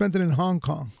summer I spent it in Hong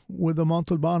Kong with the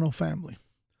Montalbano family.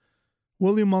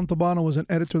 William Montalbano was an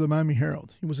editor of the Miami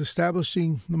Herald. He was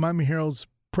establishing the Miami Herald's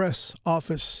press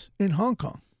office in Hong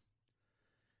Kong.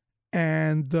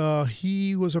 And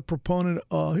he was a proponent.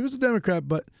 He was a Democrat,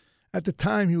 but at the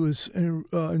time he was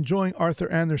enjoying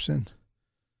Arthur Andersen.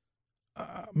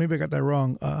 Maybe I got that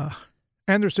wrong.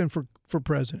 Andersen for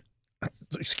president.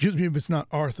 Excuse me if it's not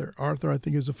Arthur. Arthur, I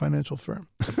think, is a financial firm.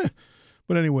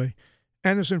 But anyway,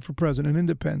 Andersen for president,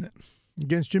 independent,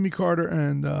 against Jimmy Carter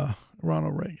and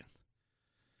Ronald Reagan.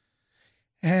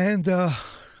 And I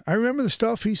remember the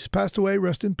stuff. He's passed away.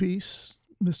 Rest in peace,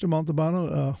 Mr.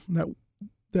 Montalbano.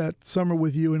 That summer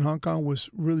with you in Hong Kong was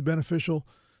really beneficial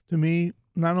to me,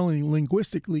 not only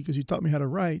linguistically, because you taught me how to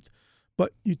write,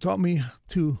 but you taught me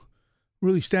to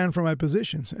really stand for my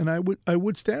positions. And I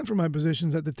would stand for my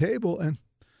positions at the table. And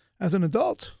as an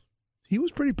adult, he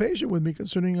was pretty patient with me,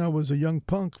 considering I was a young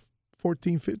punk,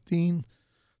 14, 15. I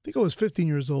think I was 15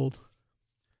 years old,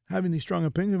 having these strong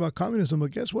opinions about communism.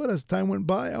 But guess what? As time went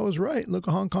by, I was right. Look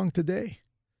at Hong Kong today.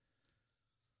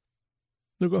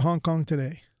 Look at Hong Kong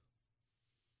today.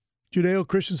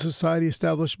 Judeo-Christian society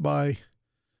established by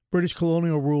British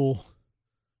colonial rule,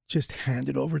 just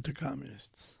handed over to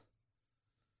communists.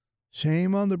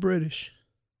 Shame on the British.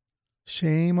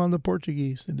 Shame on the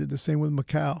Portuguese. They did the same with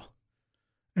Macau.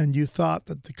 And you thought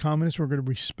that the communists were going to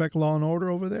respect law and order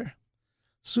over there?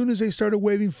 As soon as they started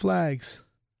waving flags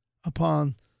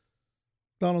upon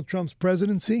Donald Trump's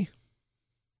presidency,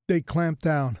 they clamped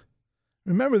down.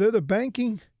 Remember, they're the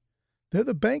banking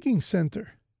center.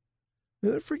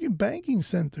 They're the freaking banking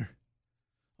center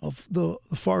of the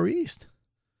Far East.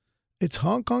 It's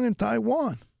Hong Kong and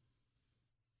Taiwan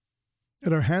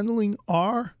that are handling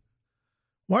our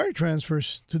wire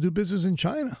transfers to do business in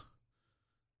China.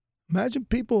 Imagine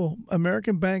people,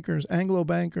 American bankers, Anglo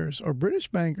bankers, or British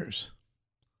bankers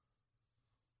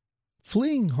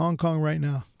fleeing Hong Kong right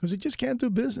now because they just can't do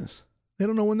business. They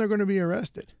don't know when they're going to be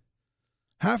arrested.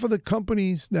 Half of the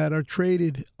companies that are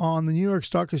traded on the New York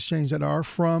Stock Exchange that are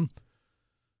from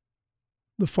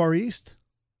the Far East,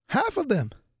 half of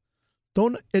them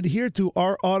don't adhere to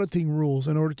our auditing rules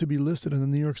in order to be listed in the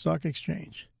New York Stock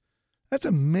Exchange. That's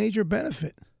a major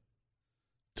benefit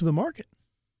to the market.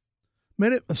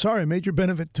 A major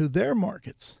benefit to their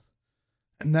markets.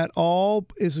 And that all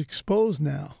is exposed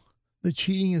now. The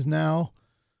cheating is now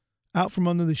out from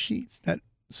under the sheets. That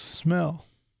smell,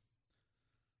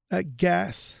 that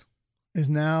gas is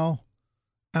now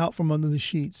out from under the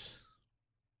sheets.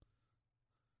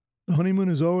 The honeymoon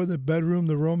is over, the bedroom,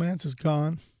 the romance is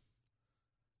gone.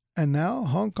 And now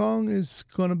Hong Kong is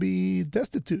going to be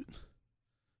destitute.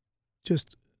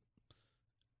 Just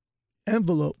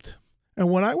enveloped. And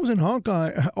when I was in Hong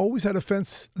Kong, I always had a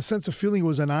sense of feeling it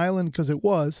was an island because it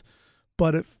was.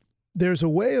 But if there's a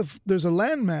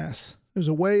landmass, there's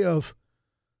a way of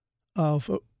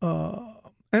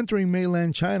entering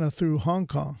mainland China through Hong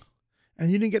Kong.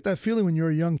 And you didn't get that feeling when you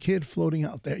were a young kid floating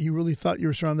out there. You really thought you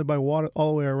were surrounded by water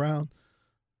all the way around.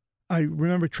 I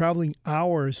remember traveling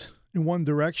hours in one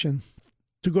direction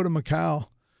to go to Macau.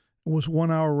 It was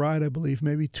 1 hour ride, I believe,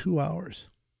 maybe 2 hours.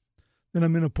 Then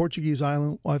I'm in a Portuguese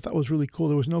island. I thought was really cool.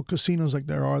 There was no casinos like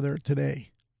there are there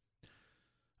today.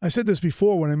 I said this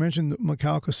before when I mentioned the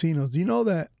Macau casinos. Do you know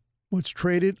that what's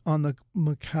traded on the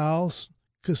Macau's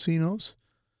casinos,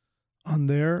 on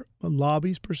their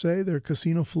lobbies per se, their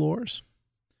casino floors,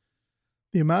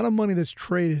 the amount of money that's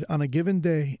traded on a given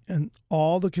day in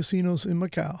all the casinos in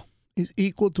Macau is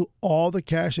equal to all the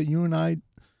cash that you and I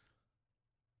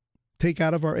take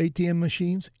out of our ATM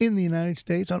machines in the United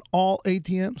States on all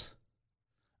ATMs.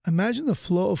 Imagine the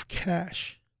flow of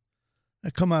cash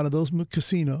that come out of those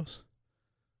casinos,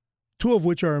 two of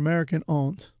which are American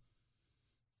owned.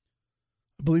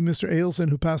 I believe Mr. Adelson,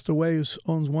 who passed away,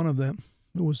 owns one of them,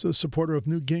 who was a supporter of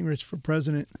Newt Gingrich for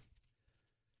president.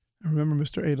 I remember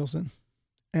Mr. Adelson.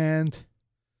 And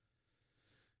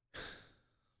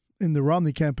in the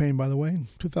Romney campaign, by the way, in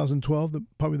 2012,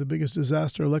 probably the biggest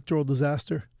electoral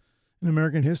disaster in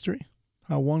American history,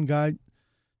 how one guy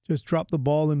just dropped the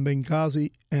ball in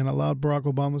Benghazi and allowed Barack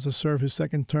Obama to serve his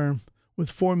second term with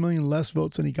 4 million less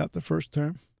votes than he got the first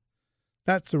term.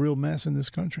 That's the real mess in this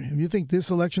country. If you think this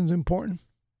election's important,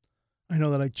 I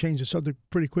know that I changed the subject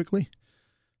pretty quickly.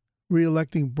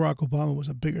 Re-electing Barack Obama was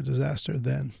a bigger disaster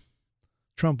than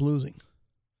Trump losing.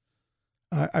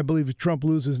 I believe if Trump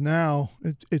loses now,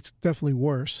 it's definitely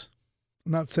worse.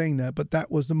 I'm not saying that, but that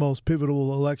was the most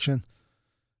pivotal election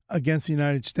against the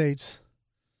United States.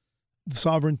 The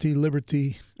sovereignty,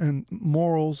 liberty, and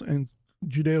morals and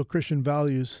Judeo-Christian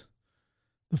values,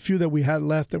 the few that we had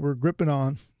left that we're gripping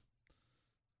on,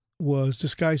 was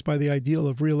disguised by the ideal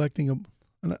of re-electing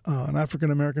an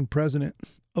African-American president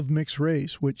of mixed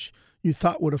race, which you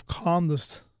thought would have calmed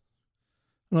us.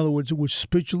 In other words, it would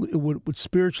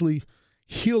spiritually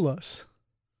heal us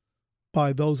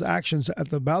by those actions at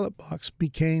the ballot box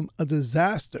became a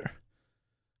disaster,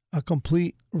 a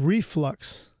complete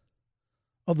reflux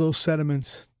of those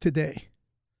sentiments today.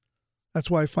 That's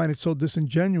why I find it so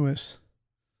disingenuous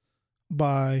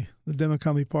by the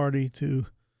Democratic Party to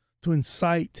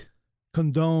incite,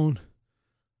 condone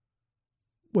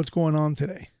what's going on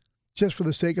today, just for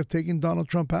the sake of taking Donald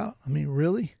Trump out. I mean,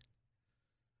 really?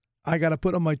 I got to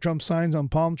put on my Trump signs on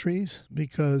palm trees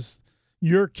because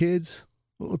your kids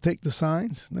will take the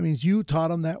signs? That means you taught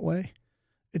them that way.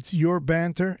 It's your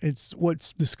banter. It's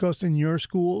what's discussed in your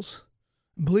schools.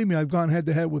 And believe me, I've gone head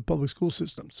to head with public school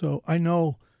systems, so I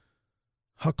know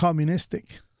how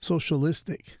communistic,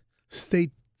 socialistic,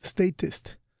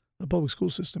 statist the public school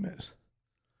system is.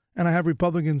 And I have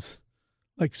Republicans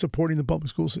like supporting the public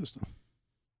school system.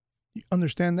 You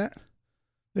understand that?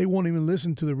 They won't even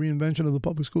listen to the reinvention of the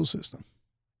public school system.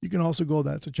 You can also go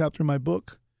there. It's a chapter in my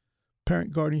book,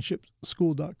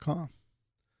 parentguardianshipschool.com.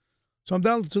 So I'm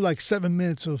down to like 7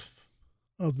 minutes of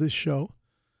this show.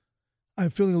 I'm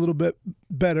feeling a little bit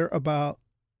better about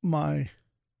my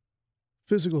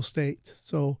physical state.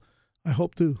 So I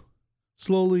hope to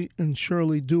slowly and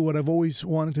surely do what I've always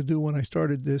wanted to do when I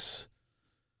started this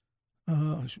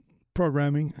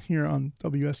programming here on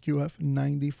WSQF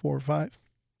 94.5,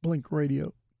 Blink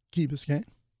Radio, Key Biscayne,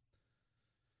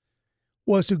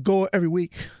 was to go every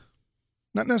week.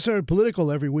 Not necessarily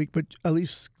political every week, but at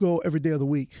least go every day of the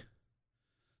week.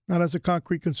 Not as a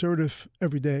concrete conservative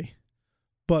every day,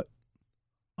 but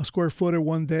a square footer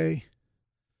one day,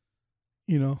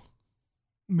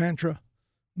 mantra,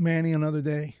 Manny another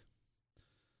day.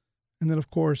 And then, of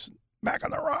course, Mac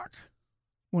on the Rock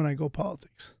when I go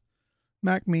politics.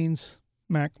 Mac means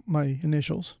Mac, my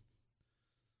initials.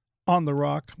 On the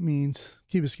Rock means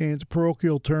Key Biscayne. It's a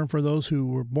parochial term for those who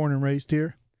were born and raised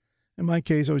here. In my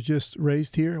case, I was just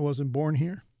raised here. I wasn't born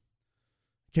here.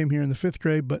 Came here in the 5th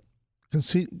grade, but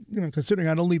considering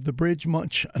I don't leave the bridge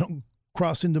much, I don't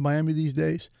cross into Miami these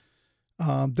days,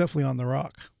 definitely on the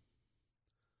Rock.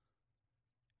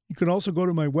 You can also go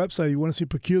to my website. You want to see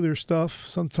peculiar stuff.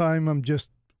 Sometime I'm just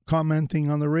commenting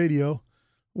on the radio,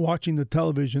 watching the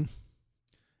television,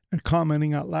 and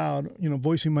commenting out loud,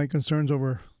 voicing my concerns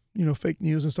over, fake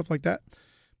news and stuff like that.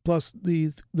 Plus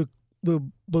the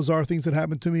bizarre things that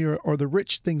happen to me or the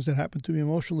rich things that happen to me,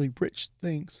 emotionally rich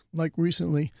things. Like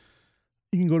recently,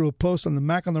 you can go to a post on the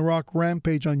Mac on the Rock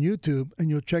Rampage on YouTube, and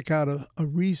you'll check out a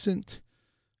recent,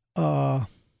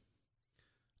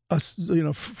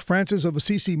 Francis of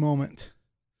Assisi moment.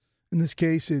 In this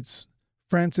case, it's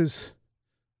Francis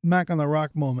Mac on the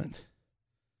Rock moment.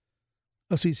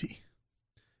 Assisi.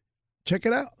 Check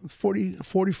it out.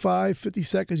 45, 50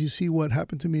 seconds, you see what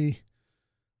happened to me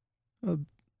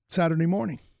Saturday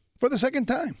morning for the second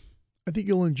time. I think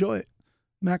you'll enjoy it.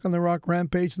 Mac on the Rock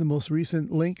Rampage, the most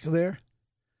recent link there.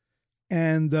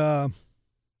 And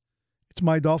it's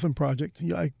my dolphin project.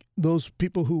 Those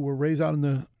people who were raised out on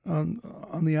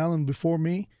the island before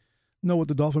me know what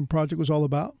the dolphin project was all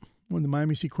about. When the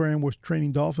Miami Seaquarium was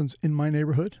training dolphins in my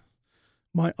neighborhood,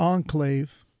 my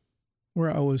enclave,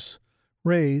 where I was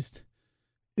raised,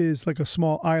 is like a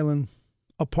small island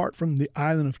apart from the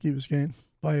island of Key Biscayne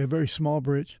by a very small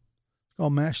bridge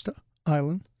called Mashta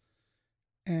Island.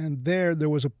 And there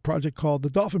was a project called the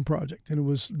Dolphin Project. And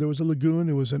there was a lagoon.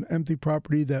 It was an empty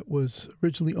property that was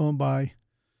originally owned by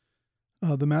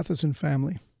the Matheson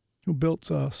family, who built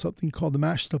something called the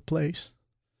Mashta Place.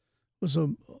 It was a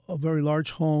very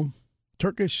large home,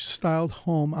 Turkish-styled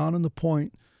home out on the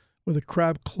point with a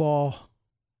crab claw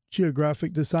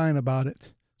geographic design about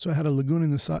it. So it had a lagoon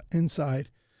inside.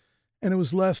 And it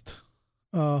was left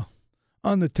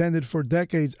unattended for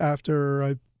decades after,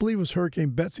 I believe it was Hurricane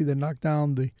Betsy that knocked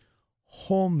down the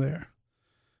home there.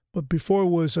 But before it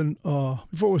was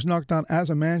knocked down as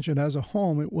a mansion, as a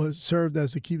home, it was served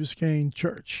as the Key Biscayne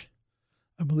Church.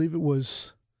 I believe it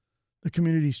was the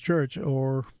community's church,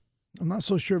 or I'm not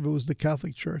so sure if it was the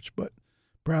Catholic Church, but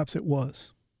perhaps it was.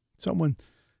 Someone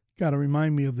got to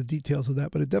remind me of the details of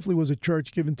that, but it definitely was a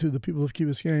church given to the people of Key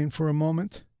Biscayne for a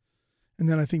moment. And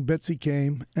then I think Betsy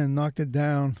came and knocked it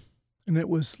down, and it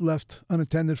was left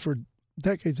unattended for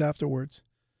decades afterwards.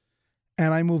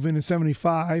 And I moved in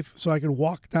 75 so I could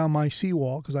walk down my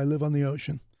seawall, because I live on the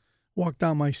ocean, walk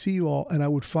down my seawall, and I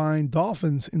would find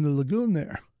dolphins in the lagoon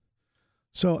there.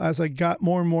 So as I got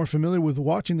more and more familiar with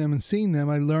watching them and seeing them,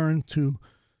 I learned to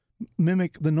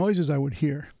mimic the noises I would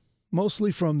hear,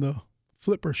 mostly from the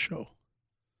Flipper show.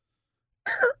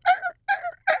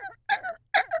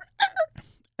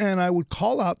 And I would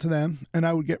call out to them, and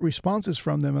I would get responses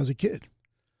from them as a kid.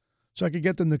 So I could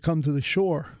get them to come to the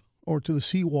shore or to the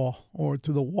seawall or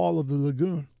to the wall of the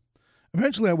lagoon.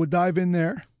 Eventually, I would dive in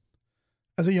there,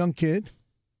 as a young kid.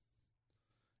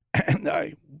 And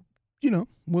I,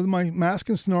 with my mask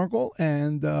and snorkel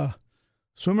and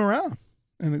swim around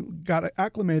and got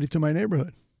acclimated to my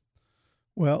neighborhood.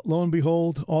 Well, lo and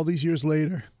behold, all these years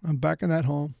later, I'm back in that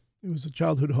home. It was a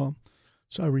childhood home.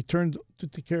 So I returned to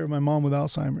take care of my mom with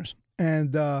Alzheimer's.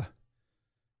 And I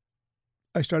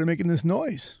started making this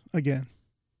noise again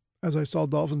as I saw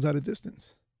dolphins at a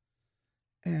distance.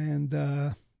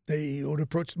 And they would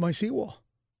approach my seawall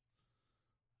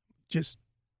just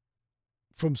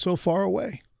from so far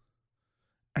away.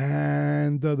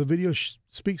 And the video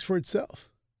speaks for itself.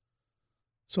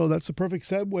 So that's the perfect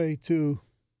segue to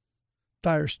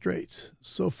Dire Straits,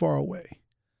 So Far Away.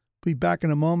 Be back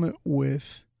in a moment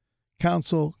with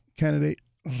council candidate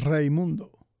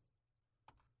Raimundo.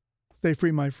 Stay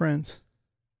free, my friends.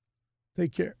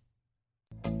 Take care.